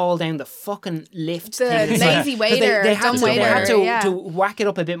has to fall down the fucking lift. The thing. It's lazy 'cause waiter, they had dumb to, they had waiter, to, yeah. to whack it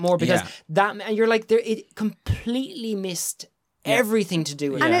up a bit more because Yeah. that, and you're like, it completely missed everything to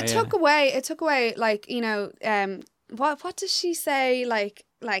do with And it. it took away like, what does she say?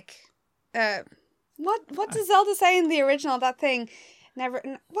 What does Zelda say in the original? That thing,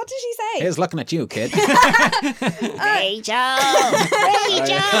 what did she say? He's looking at you, kid. Rachel!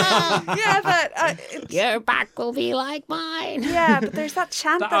 Yeah, but Your back will be like mine. yeah, but there's that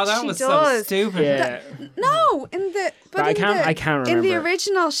chant that that she was does. so stupid. Yeah. No, in the but I in can't- the, I can't in the remember.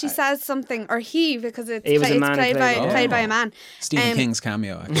 original she says something or he because it's It was a it's man who played by played it. played by a man. Stephen Um, King's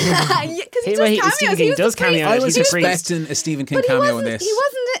cameo. Actually. Yeah, because he Hey, does well, cameos. Stephen He King was does the priest. cameo. I He's was a priest. expecting a Stephen King But he cameo in wasn't. this. He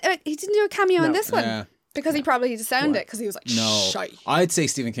wasn't. He didn't do a cameo in No. this one Yeah. because he probably disowned it because he was like, No, shite. I'd say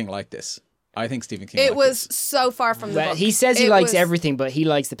Stephen King liked this. I think Stephen King. It liked was this. so far from the Well, book. he says he It likes was- everything, but he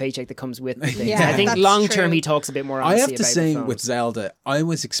likes the paycheck that comes with the thing. Yeah, I think that's long term true. he talks a bit more I honestly have to about say, the films. with Zelda, I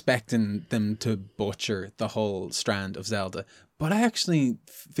was expecting them to butcher the whole strand of Zelda, but I actually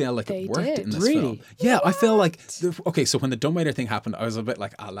feel like They it worked did. in this Really? film. Yeah, I feel like okay. So when the dumbwaiter thing happened, I was a bit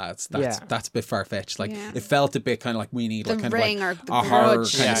like, lads, Yeah. that's a bit far fetched. Like Yeah. it felt a bit kind of like we need The like kind Ring of or like The a horror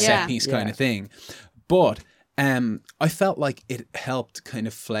Grudge. kind of Yeah. set piece kind Yeah. of thing, but. I felt like it helped kind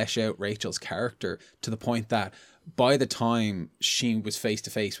of flesh out Rachel's character to the point that by the time she was face to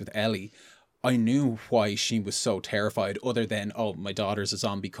face with Ellie, I knew why she was so terrified, other than, oh, my daughter's a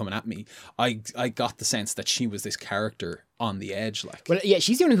zombie coming at me. I got the sense that she was this character on the edge. Like, Well, yeah,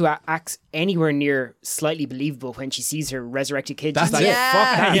 she's the one who acts anywhere near slightly believable when she sees her resurrected kid. She's that's like, it. Yeah.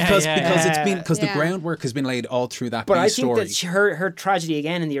 fuck that. Yeah, because yeah, because yeah. it's been because Yeah. the groundwork has been laid all through that But B I think story. that her tragedy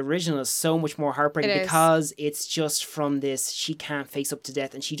again in the original is so much more heartbreaking It is. because it's just from this she can't face up to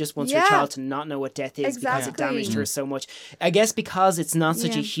death and she just wants her Yeah. child to not know what death is because it Exactly. damaged her so much. I guess because it's not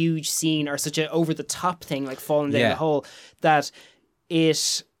such a Yeah. huge scene or such a over the top thing like falling down Yeah. the hole that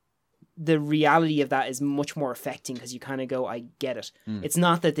the reality of that is much more affecting because you kind of go, I get it. It's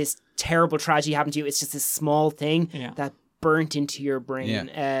not that this terrible tragedy happened to you. It's just this small thing that burnt into your brain.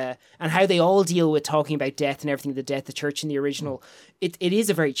 And how they all deal with talking about death and everything, the death, the church in the original. It is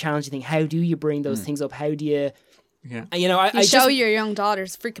a very challenging thing. How do you bring those things up? How do you... Yeah. You know, I show just, your young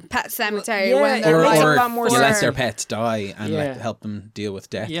daughters freaking Pet Cemetery Well, when yeah, they're it makes like a lot more you sense. let their pets die and Yeah. help them deal with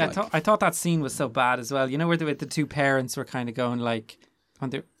death. Yeah, like. I thought that scene was so bad as well. You know where the two parents were kind of going like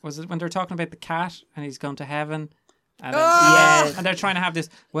when they were talking about the cat and he's going to heaven, and then, and they're trying to have this.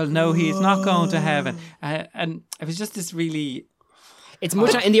 Well, no, he's not going to heaven, and it was just this really. It's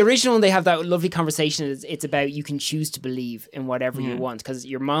much in the original. They have that lovely conversation. It's about you can choose to believe in whatever you want because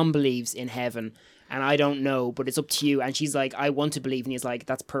your mom believes in heaven. And I don't know, but it's up to you. And she's like, I want to believe. And he's like,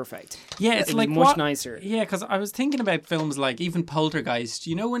 that's perfect. Yeah, it's like much nicer. Yeah, because I was thinking about films like even Poltergeist.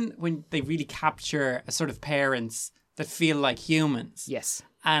 You know when they really capture a sort of parents that feel like humans. Yes.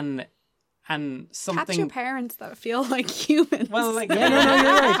 And something. Capture parents that feel like humans. Well, like no, you're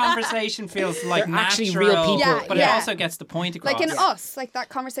right. the conversation feels like They're natural, actually real people. Yeah, but it also gets the point across. like in Us, like that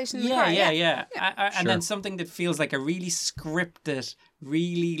conversation in the car. Yeah. And then something that feels like a really scripted,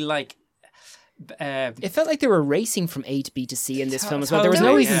 really like. It felt like they were racing from A to B to C in this film as well. There was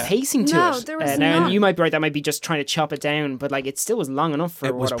no even pacing to No, it. there was now, not. you might be right. That might be just trying to chop it down, but like it still was long enough for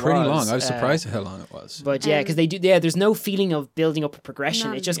It was what pretty it was. long. I was surprised at how long it was. But yeah, because they do. Yeah, there's no feeling of building up a progression.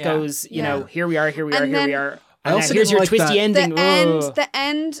 None. It just Yeah. goes, you know, here we are, here we are, And here we then- are. I And also now here's didn't your like twisty that- ending. Ugh. The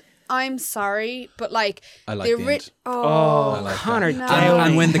end. I'm sorry, but like I like the end. Oh, like Connor that.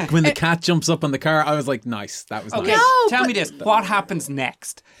 Downey. And when the cat jumps up on the car, I was like, nice. That was Okay, nice. No, tell but- me this: what happens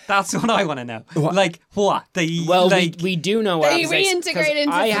next? That's what I want to know. Like what? They Well, like we do know what They happens next, 'cause reintegrate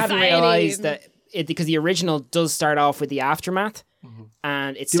into I hadn't society. realised that because the original does start off with the aftermath,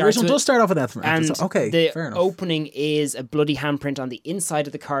 and it The starts original with, does start off with that. and Okay, the fair enough. opening is a bloody handprint on the inside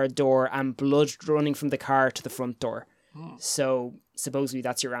of the car door and blood running from the car to the front door. So supposedly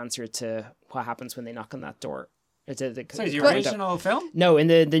that's your answer to what happens when they knock on that door. So is the But- original film? No, in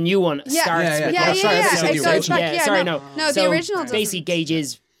the new one Yeah, starts yeah, with yeah. that. Sorry, this is It the goes original. back. Yeah, sorry, no. no. No, So the original Basically, doesn't. Gage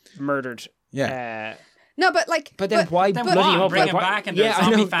is murdered. Yeah. No, but like. But then why Then bloody what? him up? Bring Like, him why- back into yeah, a I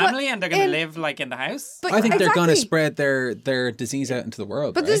zombie know. family, and they're going to in- live like in the house. But I think they're going to exactly. spread their disease out into the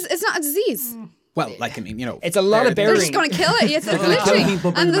world. But right? it's not a disease. Well, like I mean, you know, It's a lot of They're burying. just going to kill it. Yes, it's gonna kill literally.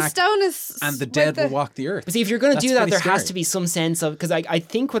 people, bring And the them back, stone is. and the like dead will walk the earth. But see, if you're going to That's do that, pretty there has scary. to be some sense of because I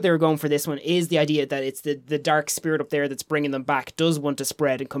think what they were going for this one is the idea that it's the dark spirit up there that's bringing them back does want to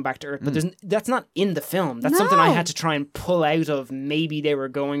spread and come back to Earth. But that's not in the film. That's something I No. had to try and pull out of. Maybe they were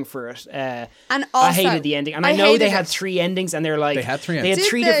going for it. And I also, hated the ending, and I know hated they had it. 3 endings, and they're like They had 3 They had endings.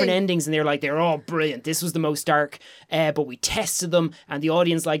 3 Did different they? endings, and they're like they're all brilliant. This was the most dark, but we tested them, and the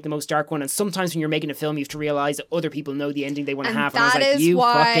audience liked the most dark one. And sometimes when you're making a film, you have to realize that other people know the ending they want to And have. And I was that like, is you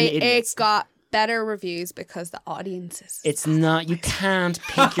why fucking it idiots. got better reviews because the audiences. It's not. You can't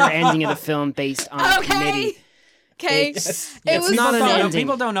pick your ending of the film based on committee. Okay. It's It was not an so- ending.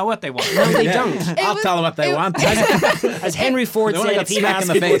 People don't know what they want. No, they don't. I'll tell them what they want. As Henry Ford They only said, got if people smack in asked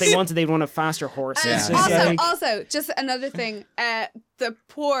the people what face. they wanted, they'd want a faster horse. And It's just like- also, just another thing, the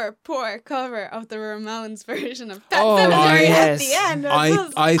poor cover of the Ramones version of Pet Oh, Sematary yes. at the end.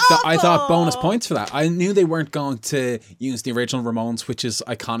 I thought bonus points for that. I knew they weren't going to use the original Ramones, which is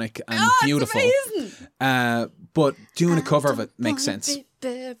iconic and beautiful. It's amazing. But doing a cover of it makes sense.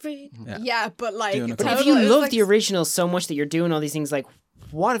 Yeah, but like, Doing a But cover. if you it was love like- the original so much that you're doing all these things, like,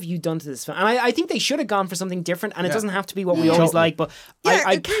 what have you done to this film? And I think they should have gone for something different, and it doesn't have to be what we always Totally. like, but Yeah,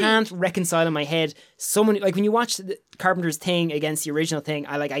 I agreed. can't reconcile in my head so many, like when you watch the Carpenter's thing against the original thing,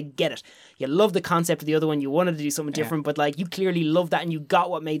 I get it. You love the concept of the other one, you wanted to do something different, but like you clearly love that and you got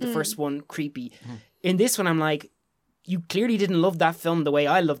what made the first one creepy. In this one, I'm like, you clearly didn't love that film the way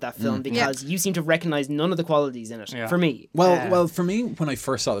I love that film because you seem to recognize none of the qualities in it for me. Well, for me, when I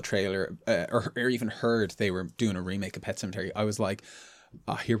first saw the trailer or even heard they were doing a remake of Pet Sematary, I was like,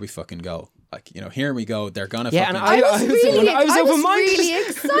 "Oh, here we fucking go!" Like, you know, here we go. They're gonna. Yeah, fucking and I was open-minded. really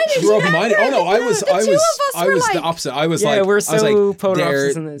excited. You were open-minded. Oh no, I was The two of us I were was like- the opposite. I was Yeah, like, we're I was so like, polar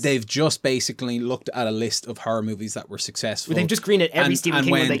opposites in this. they've just basically looked at a list of horror movies that were successful. They've just greenlit every Stephen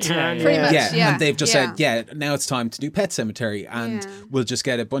King one they can. Pretty much. Yeah, and they've just yeah. said, yeah, now it's time to do Pet Sematary, and Yeah. we'll just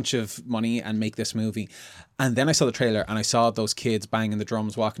get a bunch of money and make this movie. And then I saw the trailer, and I saw those kids banging the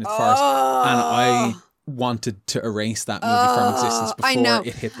drums, walking into the forest, and I wanted to erase that movie from existence I know. before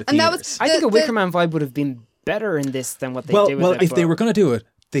it hit the And that theaters. was- I think a The- Wicker Man vibe would have been better in this than what they well, did with it. if they but- were going to do it,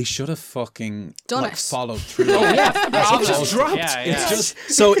 they should have fucking Done like it. followed through. it just dropped. Yeah, It's yeah. just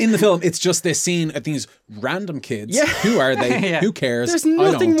so in the film, it's just this scene of these random kids. Yeah. Who are they? Yeah. Who cares? There's I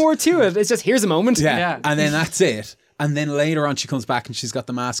nothing don't. more to it. It's just here's a moment. Yeah. Yeah. And then that's it. And then later on, she comes back and she's got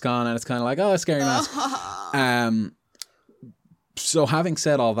the mask on, and it's kind of like, oh, a scary mask. So having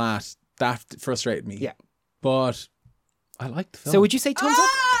said all that, that frustrated me. Yeah. But I liked the film. So would you say thumbs up?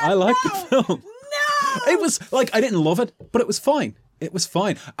 I liked the film. No! It was like, I didn't love it, but it was fine. It was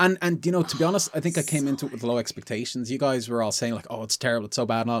fine. And you know, to be honest, I think I came into it with low expectations. You guys were all saying like, oh, it's terrible, it's so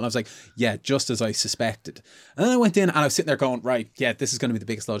bad and all. And I was like, yeah, just as I suspected. And then I went in and I was sitting there going, right, yeah, this is going to be the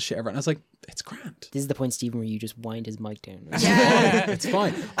biggest load of shit ever. And I was like, it's grand. This is the point, Stephen, where you just wind his mic down. Yeah. It's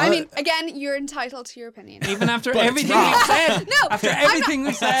fine. I mean, again, you're entitled to your opinion. Even after But it's everything wrong. we've said. No, After I'm everything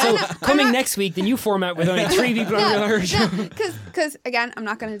we've said. Coming next week, the new format with only 3 people on the other show. Because again, I'm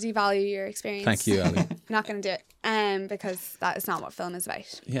not going to devalue your experience. Thank you, Ali. I'm not going to do it. Because that is not what film is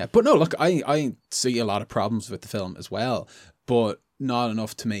about. Yeah, but no, look, I see a lot of problems with the film as well, but not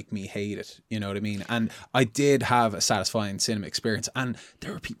enough to make me hate it. You know what I mean? And I did have a satisfying cinema experience, and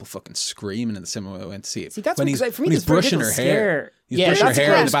there were people fucking screaming in the cinema when I went to see it. See, that's when what- he's, like, for me, when he's there's very brushing little her hair. scare. He's Yeah, brushing her that's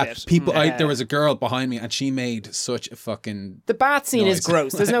hair in the the back. best bit. People, Yeah. there was a girl behind me, and she made such a fucking. The bath scene is Noise.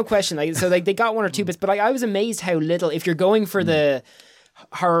 gross. There's no question. Like, so like they got 1 or 2 bits, but like I was amazed how little. If you're going for the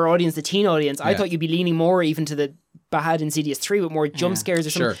horror audience, the teen audience, I Yeah. thought you'd be leaning more even to the bad Insidious 3 with more jump scares or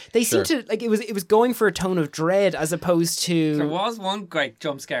something. Sure, They sure. seemed to like it was going for a tone of dread as opposed There to was one great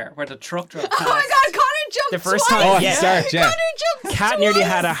jump scare where the truck drove Oh my God, Connor jumped The first twice. time, Oh, at yeah. the start, yeah. Connor jumped Cat nearly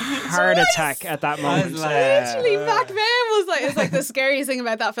had a twice. heart attack at that moment. was like- Literally, back then was like, it's like the scariest thing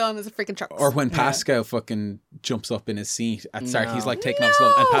about that film is a freaking truck. Or when Pascal fucking jumps up in his seat at the start, No. he's like taking off his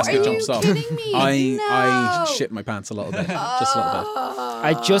glove, and Pascal are jumps you off. kidding me? I No. shit my pants a little bit, just a little bit.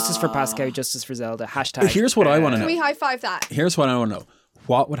 I justice for Pascal, justice for Zelda. Hashtag. Here's what I want to Can we know. high five that? Here's what I want to know.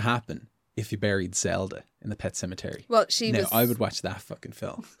 What would happen if you buried Zelda in the pet cemetery? Well, she No, was. I would watch that fucking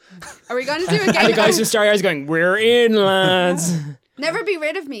film. Are we going to do a And the game? guys from Starry Eyes going, "We're in, lads." Never be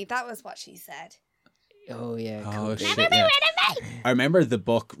rid of me. That was what she said. Oh yeah. Oh cool. shit! Yeah. I remember the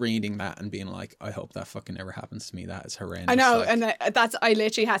book, reading that and being like, I hope that fucking never happens to me. That is horrendous. I know, Like, and I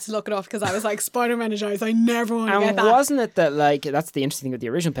literally had to look it up because I was like, Spider-Man is eyes. I never want to get And that. wasn't it that like that's the interesting thing with the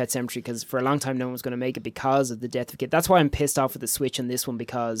original Pet Sematary, because for a long time no one was going to make it because of the death of a kid. That's why I'm pissed off with the switch on this one,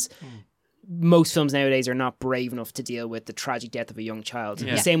 because most films nowadays are not brave enough to deal with the tragic death of a young child.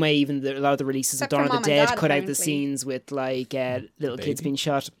 Yeah. The same way even a lot of the releases Except of Dawn for of the Mom and Dead Dad, cut out the apparently. scenes with like little kids baby? being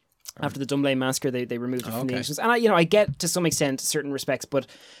shot. After the Dunblane massacre, they removed it from the okay. ancients. And I get to some extent certain respects, but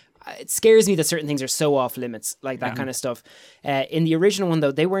it scares me that certain things are so off limits, like that kind of stuff. In the original one,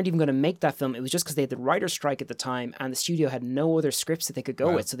 though, they weren't even going to make that film. It was just because they had the writer's strike at the time, and the studio had no other scripts that they could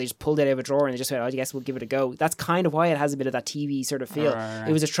go with. So they just pulled it out of a drawer and they just said, "Oh, I guess we'll give it a go." That's kind of why it has a bit of that TV sort of feel. Right.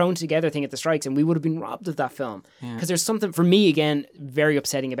 It was a thrown together thing at the strikes, and we would have been robbed of that film because there's something for me again very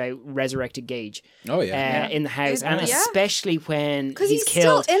upsetting about resurrected Gage. Oh yeah. In the house, and Yeah. especially when 'Cause he's he's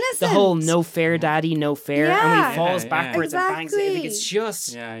still killed. innocent. The whole "no fair, daddy, no fair," and when Yeah. he falls Yeah, yeah. backwards and bangs it, like, Exactly. it's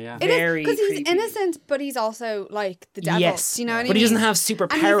just Yeah, yeah. It is very because he's creepy. innocent, but he's also like the devil. Yes, Do you know what I mean? but he doesn't have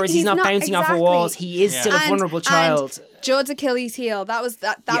superpowers. He's not bouncing off of walls. He is still a vulnerable child. And Judd's Achilles heel. That was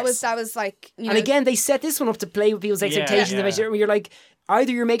Yes. that was like, you know. And again, they set this one up to play with people's expectations. yeah. Where you're like,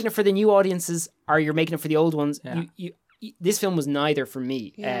 either you're making it for the new audiences or you're making it for the old ones. Yeah. This film was neither for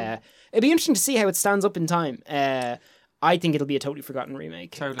me. Yeah. It'd be interesting to see how it stands up in time. I think it'll be a totally forgotten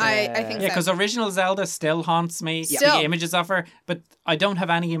remake. Totally. I think Yeah, so. because original Zelda still haunts me. Still. The images of her, but I don't have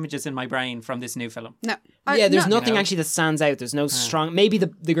any images in my brain from this new film. No. Yeah, there's no. nothing actually that stands out. There's no strong. Maybe the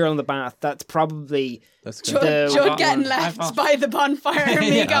girl in the bath. That's probably That's good. the- Judd I getting thought- left I thought- by the bonfire and me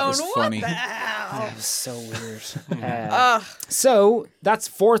Yeah, going, that was what funny. the hell? that was so weird. Ugh. So that's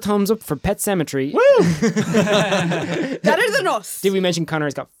 4 thumbs up for Pet Sematary. Better than us. Did we mention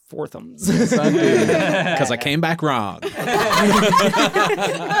Connor's got 4 thumbs? Because I came back wrong. 2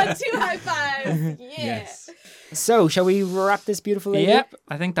 high fives. Yeah. Yes. So shall we wrap this beautiful lady? Yep,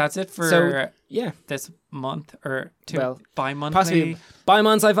 I think that's it for So yeah, this month or two. Well, bi-monthly. possibly by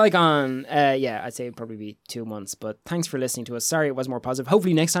months I've icon. Yeah, I'd say it'd probably be 2 months. But thanks for listening to us. Sorry it was more positive.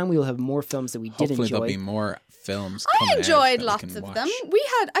 Hopefully next time we will have more films that we did Hopefully enjoy. there'll be more films. I coming out enjoyed that we lots can of watch. them. We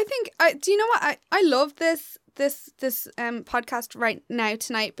had, I think, do you know what? I love this podcast right now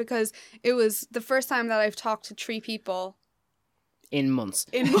tonight because it was the first time that I've talked to 3 people in months.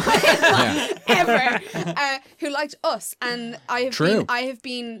 in my life ever who liked us, and I True. have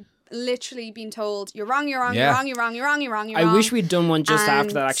been literally been told you're wrong, you're wrong, Yeah. you're wrong, you're wrong, you're wrong, you're wrong, you're I wrong. wish we'd done one just after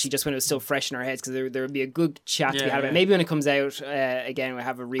And- that, actually, just when it was still fresh in our heads, because there would be a good chat to be Yeah, had about it. yeah. Maybe when it comes out again, we'll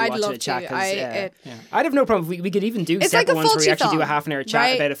have a rewatch I'd of love the chat. to. 'Cause, It- I'd have no problem. We could even do It's separate like a ones where we Fulci actually do a film, half-an-hour chat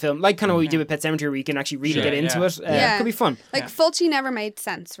right? about a film, like kind of what we do with Pet Sematary, where you can actually really Sure, get into yeah. it. Yeah. It could be fun. like Fulci never made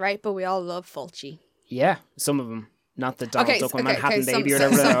sense, right? But we all love Fulci. Yeah, some of them. Not the Donald Okay, Duck one, okay, Manhattan okay, Baby or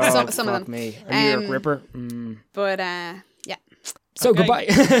some- whatever. some- Oh, some of fuck them. me. A New York Um, Ripper. But yeah. So Okay. goodbye.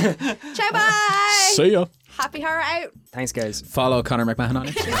 Ciao, bye. See ya. Happy horror out. Thanks, guys. Follow Conor McMahon on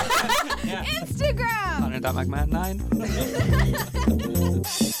Instagram. Instagram.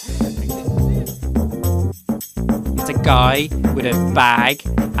 Connor.McMahon9. It's a guy with a bag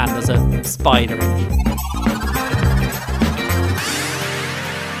and there's a spider in it.